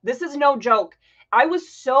this is no joke. I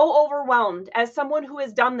was so overwhelmed as someone who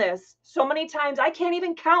has done this so many times. I can't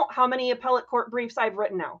even count how many appellate court briefs I've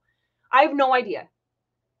written now. I have no idea.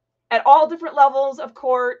 At all different levels of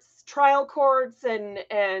courts, trial courts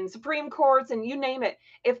and Supreme Courts, and you name it.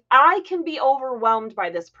 If I can be overwhelmed by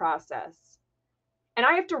this process and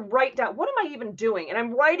I have to write down, what am I even doing? And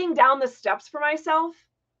I'm writing down the steps for myself,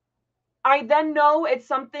 I then know it's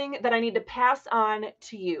something that I need to pass on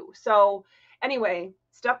to you. So anyway,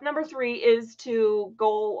 step number 3 is to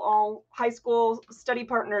go all high school study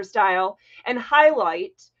partner style and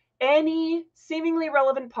highlight any seemingly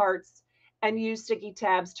relevant parts and use sticky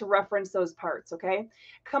tabs to reference those parts, okay?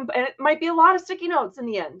 And it might be a lot of sticky notes in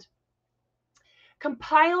the end.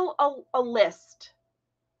 Compile a list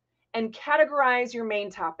and categorize your main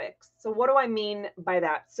topics. So what do I mean by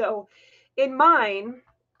that? So in mine,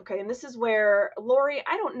 okay, and this is where, Lori,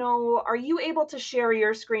 I don't know, are you able to share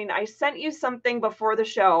your screen? I sent you something before the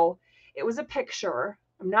show. It was a picture.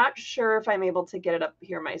 I'm not sure if I'm able to get it up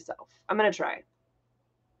here myself. I'm going to try.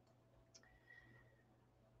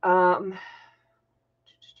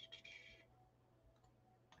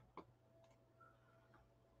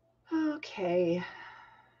 Okay.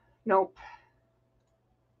 Nope.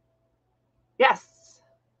 Yes.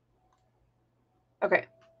 Okay.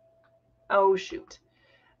 Oh, shoot.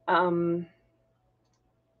 I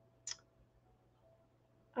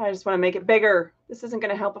just want to make it bigger. This isn't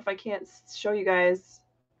going to help if I can't show you guys.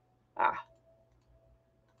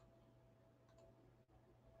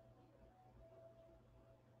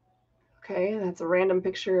 Okay, that's a random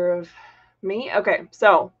picture of me. Okay,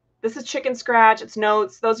 so this is Chicken Scratch. It's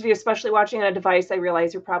notes. Those of you especially watching on a device, I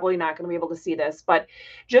realize you're probably not going to be able to see this, but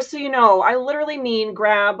just so you know, I literally mean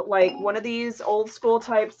grab like one of these old school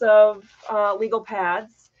types of legal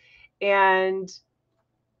pads and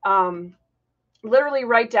literally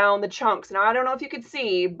write down the chunks. Now, I don't know if you could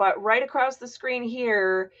see, but right across the screen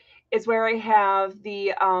here is where I have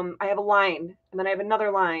the, I have a line, and then I have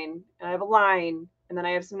another line, and I have a line, and then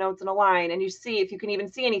I have some notes and a line. And you see, if you can even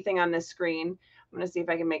see anything on this screen, I'm going to see if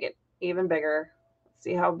I can make it even bigger. Let's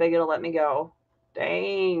see how big it'll let me go.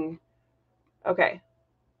 Dang. Okay.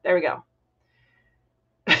 There we go.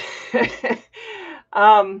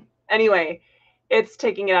 Anyway, it's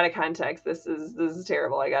taking it out of context. This is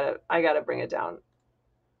terrible. I gotta bring it down.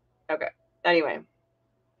 Okay. Anyway,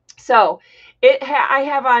 so I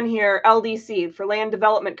have on here LDC for Land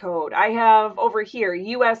Development Code. I have over here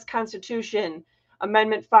U.S. Constitution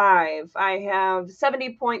Amendment 5. I have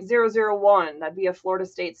 70.001. That'd be a Florida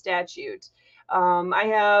state statute. I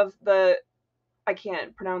have I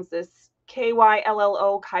can't pronounce this,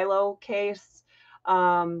 KYLLO case.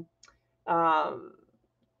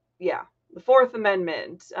 Yeah, the Fourth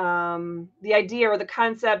Amendment, the idea or the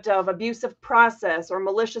concept of abusive process or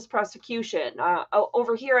malicious prosecution.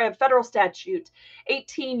 Over here, I have federal statute,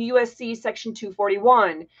 18 USC section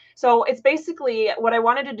 241. So it's basically what I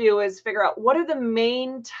wanted to do is figure out what are the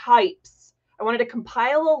main types. I wanted to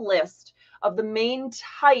compile a list of the main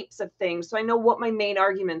types of things so I know what my main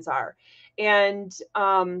arguments are. And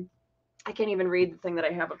I can't even read the thing that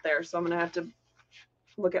I have up there, so I'm going to have to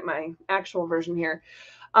look at my actual version here.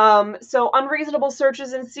 So unreasonable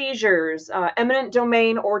searches and seizures, eminent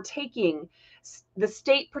domain or taking, the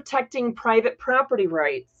state protecting private property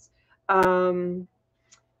rights,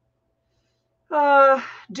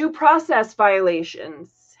 due process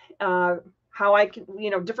violations, how I could,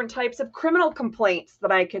 different types of criminal complaints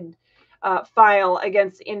that I could file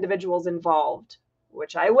against individuals involved,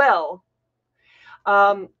 which I will.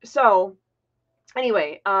 So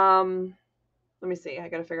anyway, let me see. I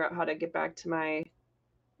got to figure out how to get back to my,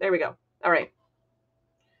 there we go. All right.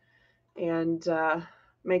 And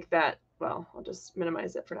make that, well, I'll just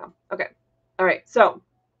minimize it for now. Okay. All right. So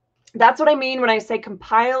that's what I mean when I say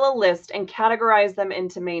compile a list and categorize them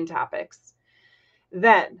into main topics.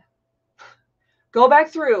 Then go back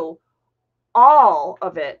through all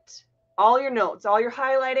of it, all your notes, all your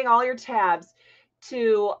highlighting, all your tabs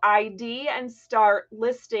to ID and start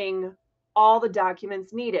listing all the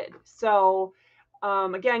documents needed. So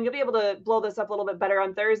again, you'll be able to blow this up a little bit better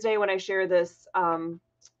on Thursday when I share this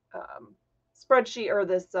spreadsheet or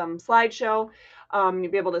this slideshow.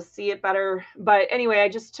 You'll be able to see it better. But anyway, I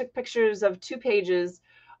just took pictures of 2 pages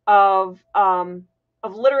of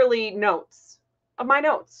literally notes. of my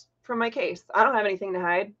notes from my case. I don't have anything to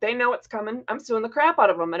hide. They know it's coming. I'm suing the crap out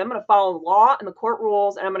of them, and I'm going to follow the law and the court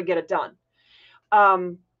rules, and I'm going to get it done.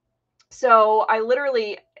 So I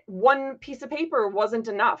literally, one piece of paper wasn't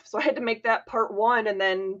enough. So I had to make that part 1, and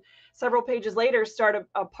then several pages later start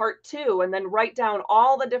a part 2, and then write down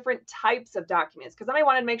all the different types of documents, because then I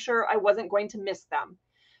wanted to make sure I wasn't going to miss them.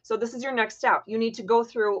 So this is your next step. You need to go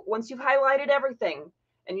through, once you've highlighted everything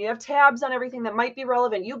and you have tabs on everything that might be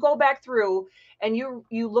relevant, you go back through and you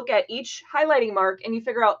look at each highlighting mark and you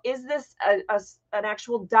figure out, is this an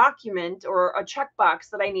actual document or a checkbox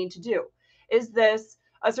that I need to do? Is this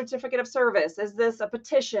a certificate of service? Is this a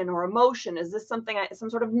petition or a motion? Is this something, some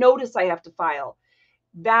sort of notice I have to file?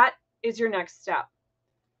 That is your next step.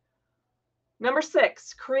 Number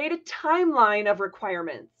 6, create a timeline of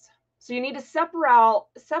requirements. So you need to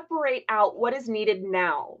separate out what is needed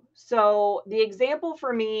now. So the example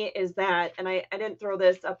for me is that, and I didn't throw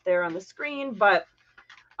this up there on the screen, but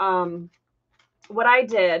what I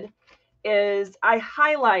did is I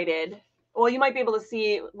highlighted, well, you might be able to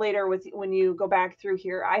see later when you go back through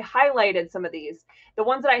here, I highlighted some of these. The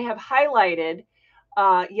ones that I have highlighted,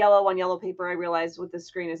 yellow on yellow paper, I realized with this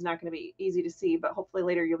screen is not going to be easy to see, but hopefully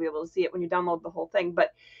later you'll be able to see it when you download the whole thing.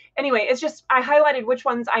 But anyway, it's just, I highlighted which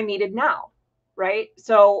ones I needed now, right?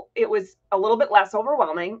 So it was a little bit less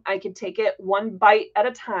overwhelming. I could take it one bite at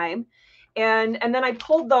a time. And then I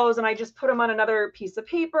pulled those and I just put them on another piece of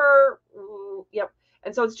paper. Yep.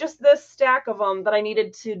 And so it's just this stack of them that I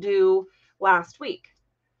needed to do last week.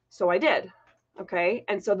 So I did. Okay.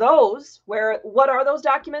 And so those, what are those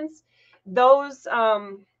documents? Those, I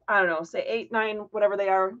don't know, say 8, 9, whatever they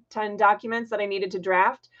are, 10 documents that I needed to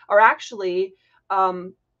draft are actually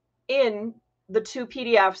in the 2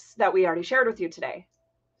 PDFs that we already shared with you today.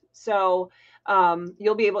 So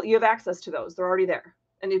you have access to those. They're already there.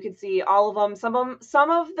 And you can see all of them. Some of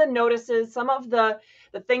the notices, some of the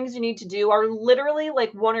things you need to do are literally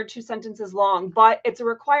like 1 or 2 sentences long, but it's a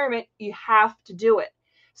requirement. You have to do it.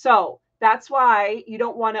 So that's why you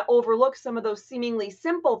don't want to overlook some of those seemingly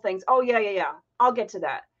simple things. Oh, yeah, I'll get to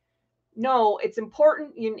that. No, it's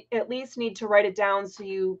important. You at least need to write it down so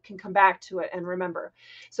you can come back to it and remember.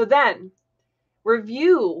 So then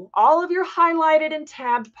review all of your highlighted and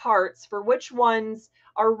tabbed parts for which ones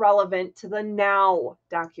are relevant to the now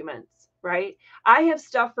documents, right? I have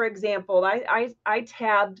stuff, for example, I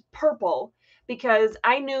tabbed purple because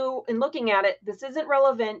I knew in looking at it, this isn't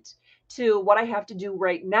relevant to what I have to do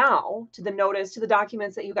right now, to the notice, to the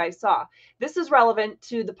documents that you guys saw. This is relevant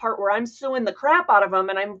to the part where I'm suing the crap out of them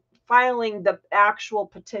and I'm filing the actual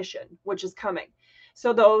petition, which is coming.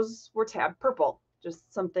 So those were tabbed purple,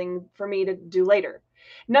 just something for me to do later.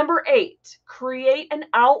 Number 8, create an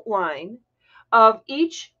outline of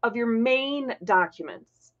each of your main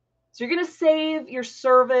documents. So you're going to save your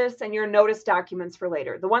service and your notice documents for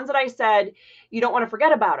later. The ones that I said, you don't want to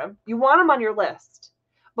forget about them. You want them on your list.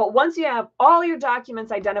 But once you have all your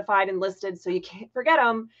documents identified and listed so you can't forget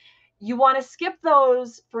them, you want to skip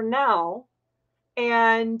those for now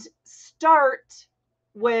and start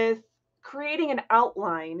with creating an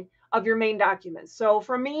outline of your main documents. So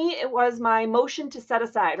for me, it was my motion to set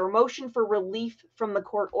aside or motion for relief from the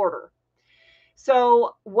court order.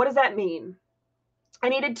 So what does that mean? I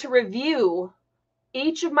needed to review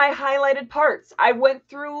each of my highlighted parts. I went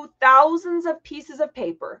through thousands of pieces of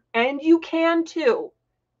paper, and you can too.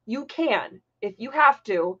 You can, if you have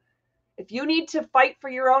to. If you need to fight for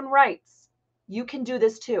your own rights, you can do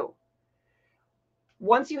this too.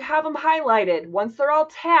 Once you have them highlighted, once they're all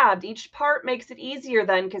tabbed, each part makes it easier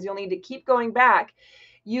then because you'll need to keep going back.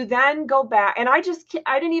 You then go back, and I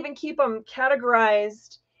didn't even keep them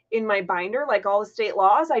categorized in my binder like all the state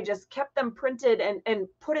laws. I just kept them printed and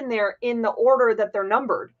put in there in the order that they're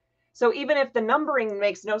numbered. So even if the numbering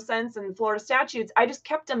makes no sense in Florida statutes, I just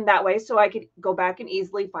kept them that way so I could go back and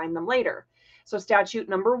easily find them later. So statute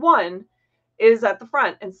number 1 is at the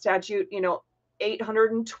front, and statute,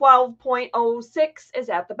 812.06 is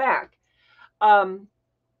at the back. All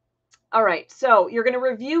right, so you're going to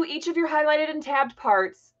review each of your highlighted and tabbed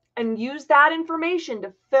parts and use that information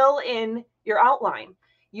to fill in your outline.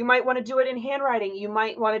 You might want to do it in handwriting. You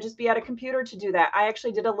might want to just be at a computer to do that. I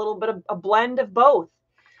actually did a little bit of a blend of both,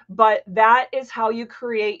 but that is how you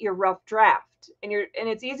create your rough draft. And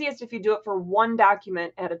it's easiest if you do it for one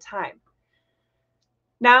document at a time.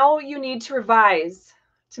 Now you need to revise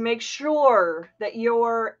to make sure that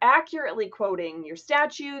you're accurately quoting your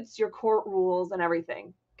statutes, your court rules, and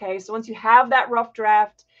everything. Okay, so once you have that rough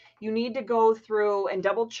draft, you need to go through and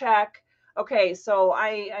double check. Okay, so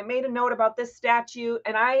I made a note about this statute,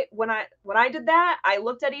 and when I did that, I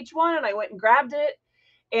looked at each one and I went and grabbed it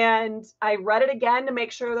And I read it again to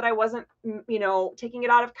make sure that I wasn't, taking it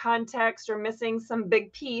out of context or missing some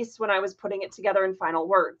big piece when I was putting it together in final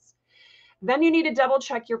words. Then you need to double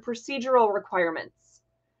check your procedural requirements.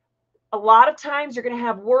 A lot of times you're going to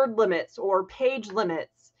have word limits or page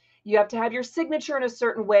limits. You have to have your signature in a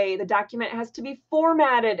certain way. The document has to be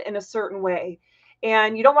formatted in a certain way.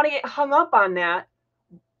 And you don't want to get hung up on that.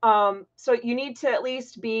 So you need to at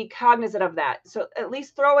least be cognizant of that. So at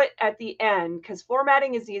least throw it at the end, because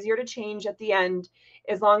formatting is easier to change at the end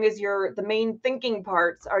as long as the main thinking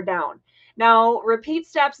parts are down. Now repeat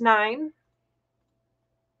steps 9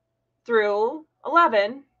 through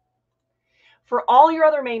 11 for all your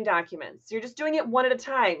other main documents. You're just doing it one at a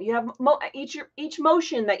time. You have each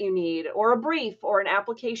motion that you need, or a brief, or an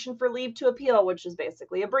application for leave to appeal, which is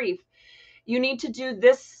basically a brief. You need to do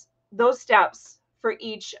those steps for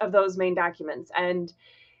each of those main documents. And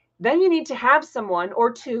then you need to have someone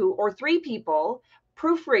or 2 or 3 people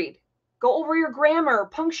proofread, go over your grammar,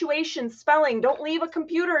 punctuation, spelling. Don't leave a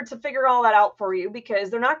computer to figure all that out for you, because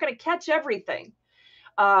they're not going to catch everything.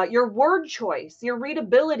 Your word choice, your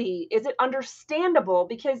readability, is it understandable?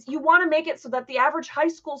 Because you want to make it so that the average high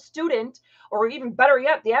school student, or even better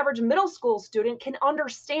yet, the average middle school student, can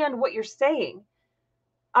understand what you're saying.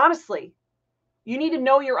 Honestly, you need to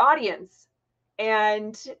know your audience.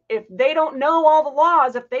 And if they don't know all the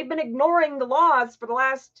laws, if they've been ignoring the laws for the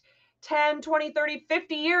last 10, 20, 30,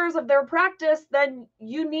 50 years of their practice, then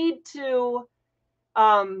you need to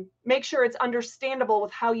make sure it's understandable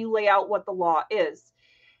with how you lay out what the law is.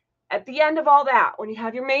 At the end of all that, when you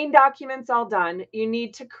have your main documents all done, you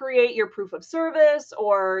need to create your proof of service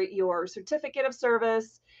or your certificate of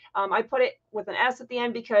service. I put it with an S at the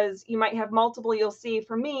end because you might have multiple. You'll see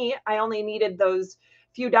for me, I only needed those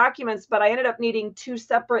few documents, but I ended up needing 2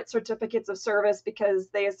 separate certificates of service because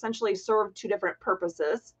they essentially served 2 different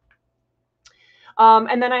purposes.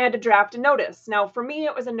 And then I had to draft a notice. Now, for me,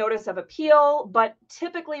 it was a notice of appeal, but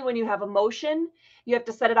typically when you have a motion, you have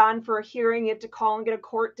to set it on for a hearing. You have to call and get a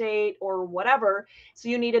court date or whatever. So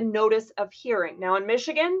you need a notice of hearing. Now, in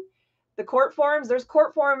Michigan, the court forms, there's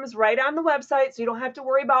court forms right on the website, so you don't have to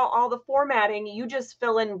worry about all the formatting. You just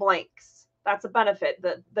fill in blanks. That's a benefit.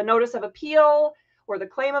 The notice of appeal, or the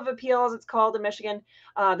claim of appeal, as it's called in Michigan,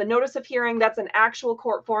 the notice of hearing, that's an actual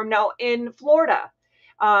court form. Now, in Florida,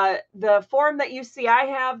 the form that you see I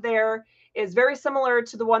have there is very similar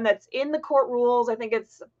to the one that's in the court rules. I think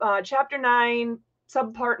it's Chapter 9,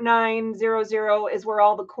 Subpart 900 is where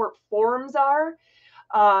all the court forms are,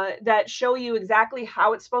 that show you exactly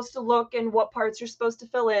how it's supposed to look and what parts you're supposed to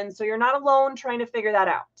fill in. So you're not alone trying to figure that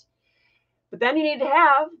out. But then you need to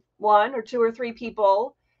have 1 or 2 or 3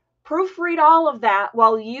 people proofread all of that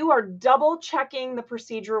while you are double checking the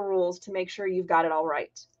procedural rules to make sure you've got it all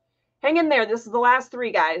right. Hang in there. This is the last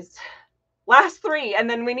 3, guys. Last 3. And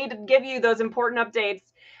then we need to give you those important updates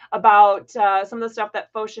about some of the stuff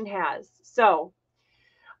that Phocion has. So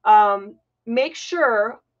make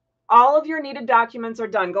sure all of your needed documents are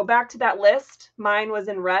done. Go back to that list. Mine was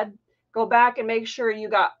in red. Go back and make sure you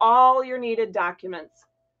got all your needed documents.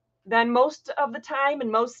 Then most of the time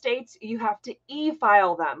in most states, you have to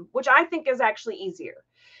e-file them, which I think is actually easier.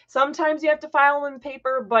 Sometimes you have to file them in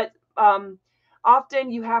paper, but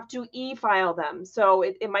often you have to e-file them. So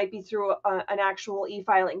it might be through an actual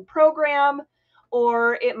e-filing program,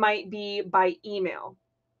 or it might be by email.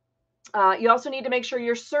 You also need to make sure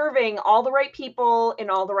you're serving all the right people in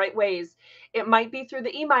all the right ways. It might be through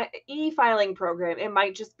the e-filing program. It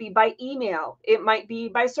might just be by email. It might be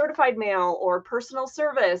by certified mail or personal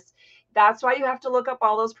service. That's why you have to look up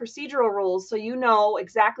all those procedural rules so you know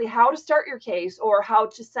exactly how to start your case or how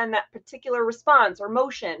to send that particular response or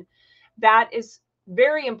motion. That is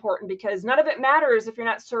very important because none of it matters if you're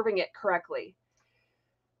not serving it correctly.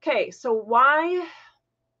 Okay, so why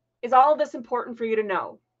is all of this important for you to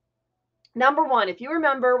know? Number 1, if you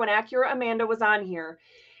remember when Accurate Amanda was on here,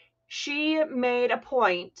 she made a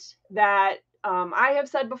point that I have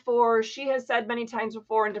said before, she has said many times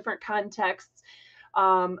before in different contexts,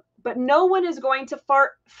 but no one is going to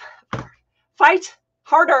fight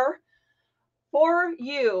harder for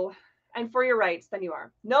you and for your rights than you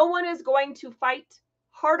are. No one is going to fight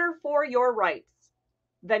harder for your rights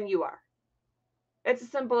than you are. It's as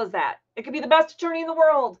simple as that. It could be the best attorney in the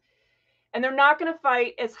world, and they're not going to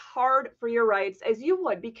fight as hard for your rights as you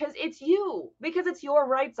would because it's your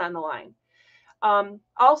rights on the line.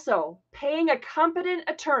 Also, paying a competent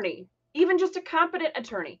attorney, even just a competent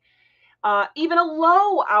attorney, even a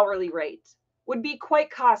low hourly rate would be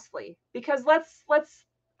quite costly because let's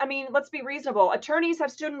be reasonable. Attorneys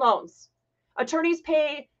have student loans. Attorneys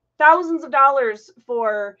pay thousands of dollars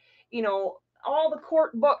for, all the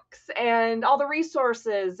court books and all the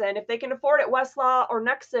resources, and if they can afford it, Westlaw or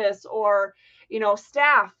Nexus or,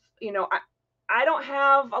 staff, I don't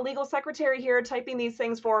have a legal secretary here typing these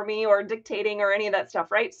things for me or dictating or any of that stuff,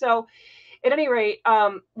 right? So at any rate,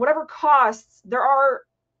 whatever costs, there are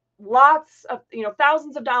lots of,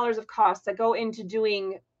 thousands of dollars of costs that go into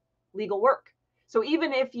doing legal work. So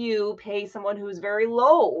even if you pay someone who's very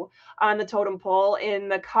low on the totem pole in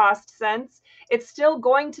the cost sense, it's still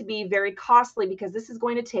going to be very costly because this is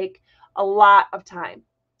going to take a lot of time.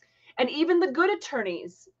 And even the good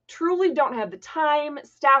attorneys truly don't have the time,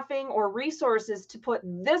 staffing, or resources to put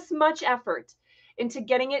this much effort into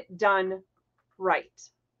getting it done right.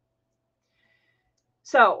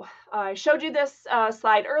 So I showed you this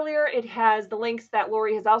slide earlier. It has the links that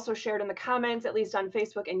Lori has also shared in the comments, at least on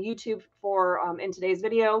Facebook and YouTube for in today's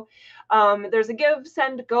video. There's a Give,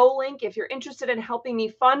 Send, Go link if you're interested in helping me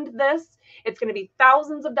fund this. It's going to be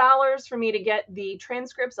thousands of dollars for me to get the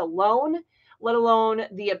transcripts alone, let alone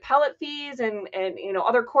the appellate fees and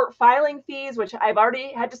other court filing fees, which I've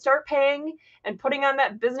already had to start paying and putting on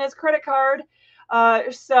that business credit card.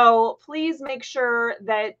 So please make sure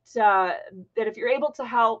that that if you're able to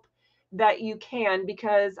help, that you can,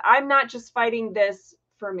 because I'm not just fighting this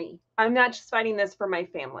for me. I'm not just fighting this for my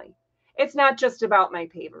family. It's not just about my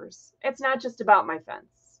pavers. It's not just about my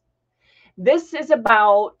fence. This is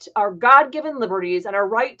about our God-given liberties and our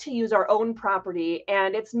right to use our own property.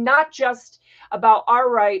 And it's not just about our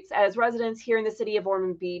rights as residents here in the city of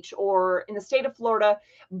Ormond Beach or in the state of Florida,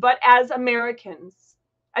 but as Americans,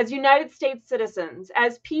 as United States citizens,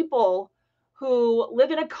 as people who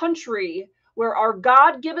live in a country where our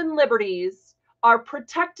God-given liberties are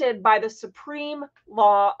protected by the supreme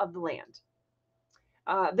law of the land.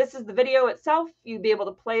 This is the video itself. You'd be able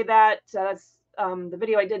to play that. That's the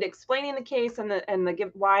video I did explaining the case and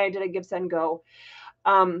why I did a Give, Send, Go.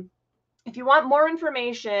 If you want more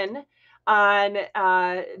information on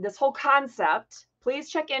this whole concept, please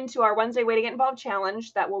check into our Wednesday Way to Get Involved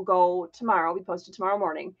challenge that will go tomorrow. We posted tomorrow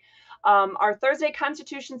morning. Our Thursday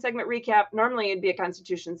Constitution segment recap, normally it'd be a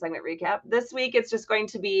Constitution segment recap. This week, it's just going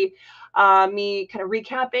to be me kind of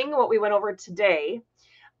recapping what we went over today.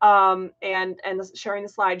 And sharing the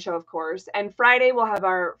slideshow, of course. And Friday, we'll have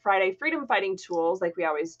our Friday freedom fighting tools like we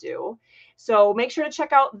always do. So make sure to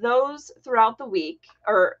check out those throughout the week,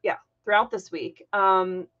 throughout this week.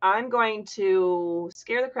 I'm going to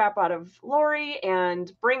scare the crap out of Lori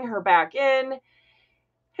and bring her back in.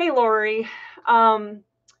 Hey, Lori.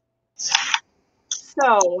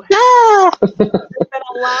 So there's been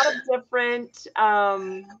a lot of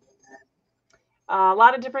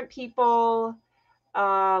different people.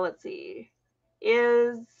 Let's see.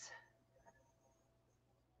 Is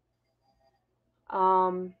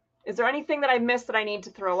there anything that I missed that I need to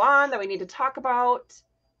throw on that we need to talk about?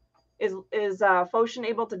 Is Foshin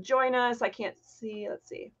able to join us? I can't see. Let's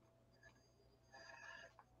see.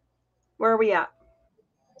 Where are we at?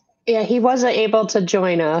 Yeah, he wasn't able to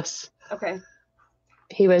join us. Okay.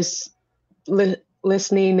 He was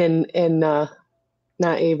listening and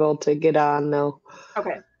not able to get on, though.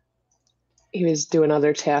 Okay. He was doing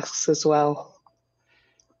other tasks as well.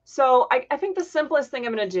 So I think the simplest thing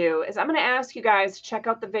I'm going to do is I'm going to ask you guys to check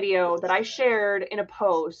out the video that I shared in a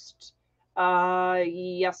post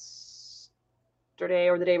yesterday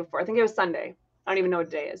or the day before. I think it was Sunday. I don't even know what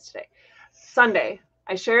day it is today. Sunday.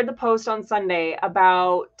 I shared the post on Sunday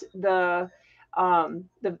about it's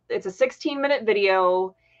a 16-minute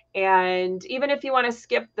video. And even if you want to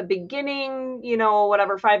skip the beginning,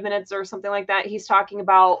 whatever, 5 minutes or something like that, he's talking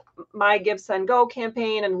about my Give, Send, Go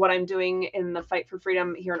campaign and what I'm doing in the fight for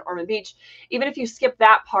freedom here in Ormond Beach. Even if you skip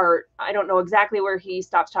that part, I don't know exactly where he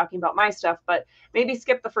stops talking about my stuff, but maybe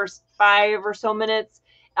skip the first 5 or so minutes.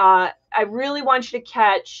 I really want you to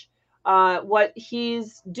catch what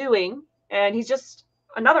he's doing. And he's just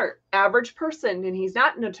another average person, and he's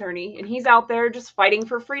not an attorney, and he's out there just fighting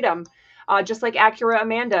for freedom. Just like Acura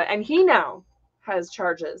Amanda, and he now has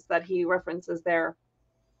charges that he references there.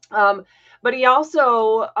 But he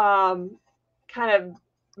also kind of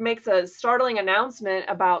makes a startling announcement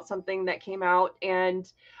about something that came out and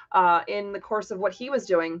in the course of what he was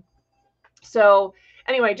doing. So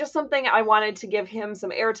anyway, just something I wanted to give him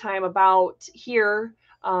some airtime about here.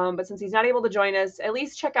 But since he's not able to join us, at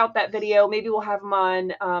least check out that video. Maybe we'll have him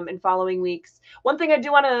on in following weeks. One thing I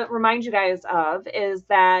do want to remind you guys of is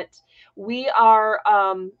that we're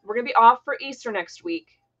going to be off for Easter next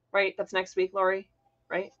week, right? That's next week, Lori,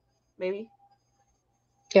 right? Maybe?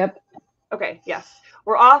 Yep. Okay, yes.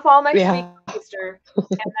 We're off all next Yeah. week, Easter,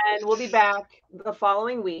 and then we'll be back the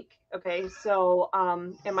following week. Okay, so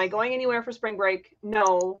am I going anywhere for spring break?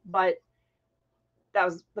 No, but that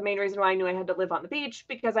was the main reason why I knew I had to live on the beach,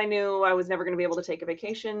 because I knew I was never going to be able to take a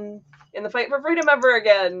vacation in the fight for freedom ever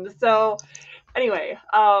again. So anyway,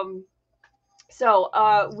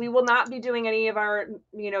 we will not be doing any of our,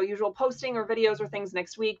 usual posting or videos or things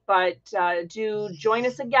next week, but do join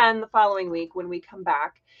us again the following week when we come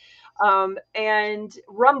back. And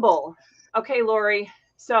Rumble. Okay, Lori.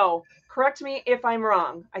 So correct me if I'm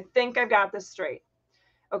wrong. I think I've got this straight.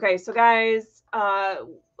 Okay, so guys, a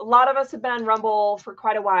lot of us have been on Rumble for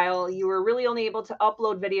quite a while. You were really only able to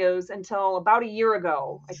upload videos until about a year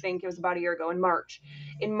ago. I think it was about a year ago in March.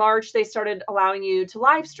 In March, they started allowing you to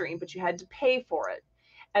live stream, but you had to pay for it.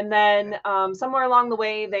 And then somewhere along the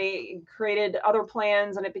way, they created other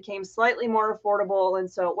plans and it became slightly more affordable. And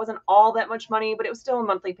so it wasn't all that much money, but it was still a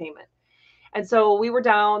monthly payment. And so we were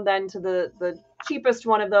down then to the cheapest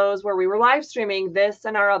one of those, where we were live streaming this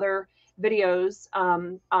and our other videos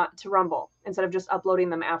to Rumble instead of just uploading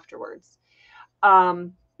them afterwards,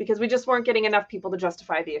 because we just weren't getting enough people to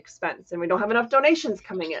justify the expense, and we don't have enough donations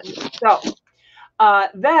coming in. So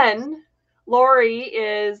then Lori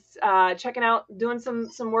is checking out, doing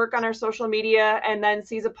some work on our social media, and then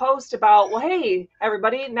sees a post about, well, hey,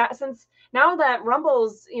 everybody, now that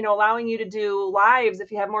Rumble's, allowing you to do lives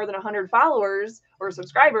if you have more than 100 followers or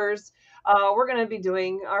subscribers, we're going to be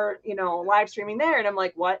doing our, live streaming there. And I'm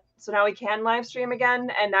like, what? So now we can live stream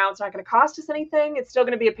again, and now it's not going to cost us anything. It's still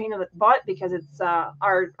going to be a pain in the butt because it's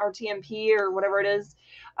our TMP or whatever it is,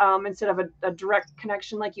 instead of a direct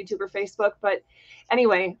connection like YouTube or Facebook. But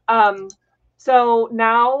anyway, so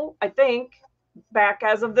now I think, back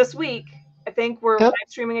as of this week, I think we're live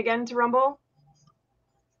streaming again to Rumble.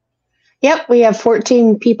 Yep, we have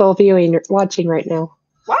 14 people watching right now.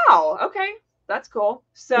 Wow. Okay, that's cool.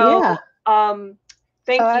 So yeah.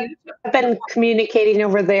 Thank you. I've been communicating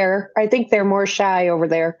over there. I think they're more shy over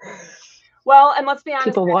there. Well, and let's be honest,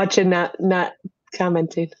 people watching, not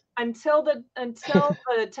commenting. Until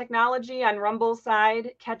the technology on Rumble's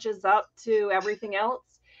side catches up to everything else,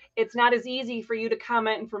 it's not as easy for you to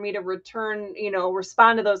comment and for me to return,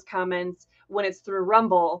 respond to those comments when it's through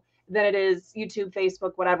Rumble than it is YouTube,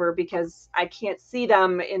 Facebook, whatever, because I can't see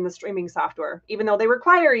them in the streaming software, even though they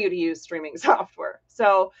require you to use streaming software.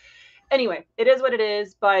 So anyway, it is what it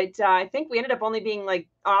is. But I think we ended up only being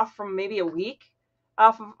off from maybe a week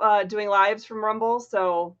off of doing lives from Rumble.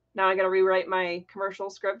 So now I got to rewrite my commercial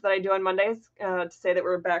script that I do on Mondays to say that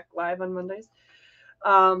we're back live on Mondays.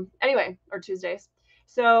 Anyway, or Tuesdays.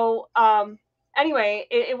 So anyway,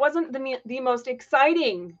 it wasn't the most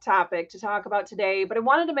exciting topic to talk about today, but I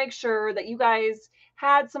wanted to make sure that you guys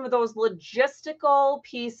had some of those logistical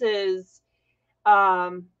pieces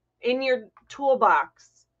in your toolbox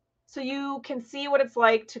so you can see what it's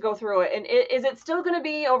like to go through it. And is it still going to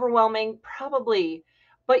be overwhelming? Probably,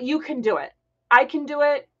 but you can do it. I can do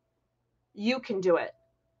it. You can do it.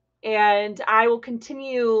 And I will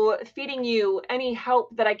continue feeding you any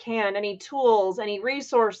help that I can, any tools, any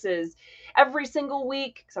resources every single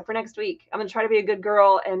week, except for next week. I'm going to try to be a good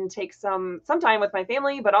girl and take some time with my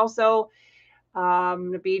family, but also I'm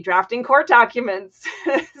going to be drafting court documents.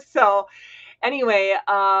 So anyway,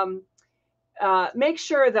 make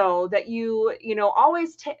sure though that you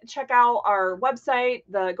always check out our website,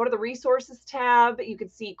 go to the resources tab. You can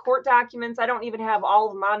see court documents. I don't even have all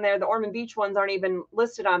of them on there. The Ormond Beach ones aren't even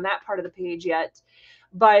listed on that part of the page yet,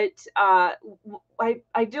 but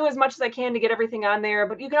I do as much as I can to get everything on there.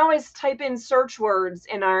 But you can always type in search words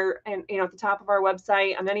at the top of our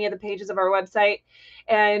website, on any of the pages of our website,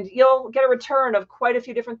 and you'll get a return of quite a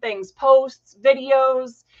few different things: posts,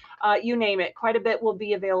 videos, you name it. Quite a bit will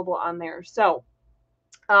be available on there. So,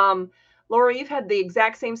 Laura, you've had the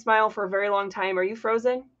exact same smile for a very long time. Are you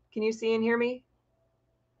frozen? Can you see and hear me?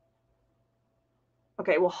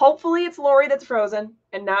 Okay, well, hopefully it's Lori that's frozen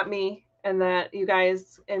and not me, and that you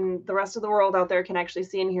guys and the rest of the world out there can actually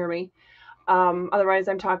see and hear me. Otherwise,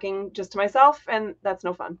 I'm talking just to myself, and that's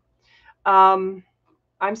no fun. I'm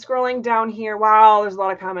scrolling down here. Wow, there's a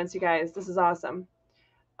lot of comments, you guys. This is awesome.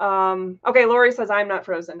 Okay, Lori says I'm not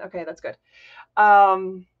frozen. Okay, that's good.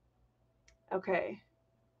 Okay.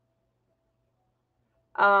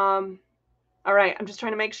 All right, I'm just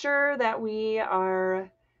trying to make sure that we are,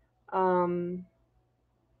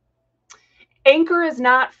 Anchor is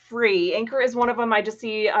not free. Anchor is one of them. I just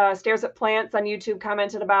see Stares at Plants on YouTube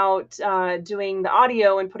commented about doing the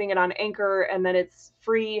audio and putting it on Anchor, and then it's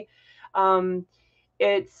free.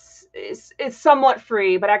 It's somewhat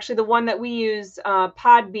free, but actually the one that we use,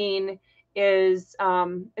 Podbean, is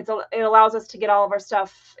it allows us to get all of our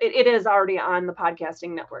stuff. It is already on the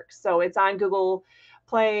podcasting network, so it's on Google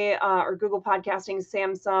Play or Google Podcasting,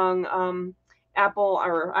 Samsung, Apple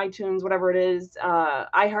or iTunes, whatever it is,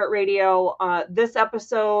 iHeartRadio. This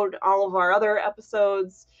episode, all of our other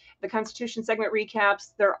episodes, the Constitution segment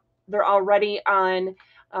recaps, they're already on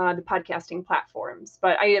the podcasting platforms.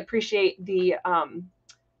 But I appreciate the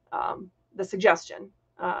suggestion.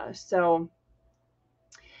 So,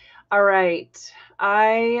 all right,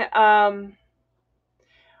 all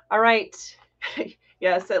right.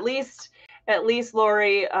 Yes, at least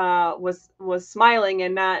Lori was smiling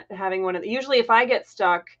and not having one of the, usually if I get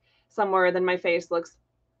stuck somewhere, then my face looks,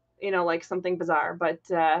 like something bizarre. But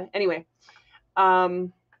anyway,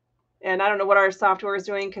 and I don't know what our software is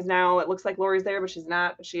doing, because now it looks like Lori's there, but she's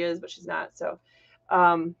not, but she is, but she's not. So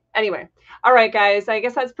anyway, all right, guys, I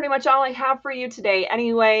guess that's pretty much all I have for you today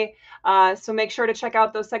anyway. So make sure to check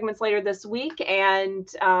out those segments later this week, and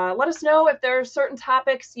let us know if there are certain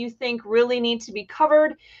topics you think really need to be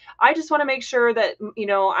covered. I just want to make sure that,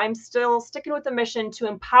 I'm still sticking with the mission to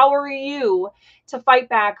empower you to fight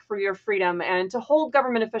back for your freedom and to hold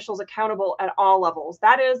government officials accountable at all levels.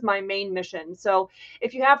 That is my main mission. So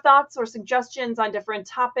if you have thoughts or suggestions on different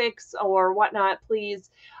topics or whatnot,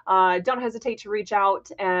 please don't hesitate to reach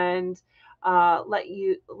out and let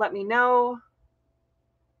me know.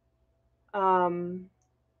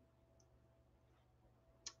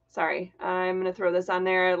 Sorry, I'm going to throw this on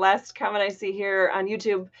there. Last comment I see here on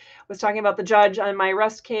YouTube was talking about the judge on my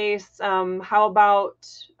arrest case. How about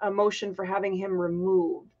a motion for having him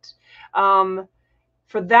removed?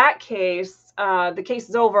 For that case, the case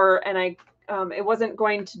is over, and it wasn't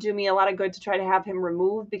going to do me a lot of good to try to have him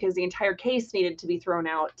removed because the entire case needed to be thrown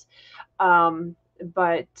out.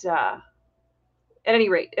 But at any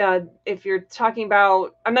rate, if you're talking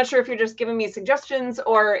about, I'm not sure if you're just giving me suggestions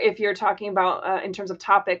or if you're talking about in terms of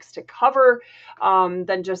topics to cover,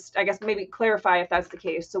 then just, I guess, maybe clarify if that's the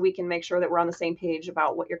case so we can make sure that we're on the same page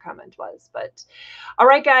about what your comment was. But all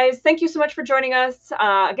right, guys, thank you so much for joining us.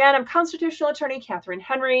 Again, I'm constitutional attorney Catherine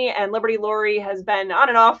Henry, and Liberty Lori has been on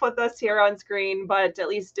and off with us here on screen, but at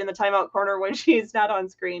least in the timeout corner when she's not on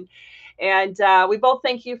screen. And we both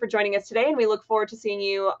thank you for joining us today, and we look forward to seeing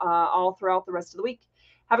you all throughout the rest of the week.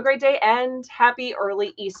 Have a great day and happy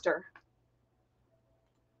early Easter.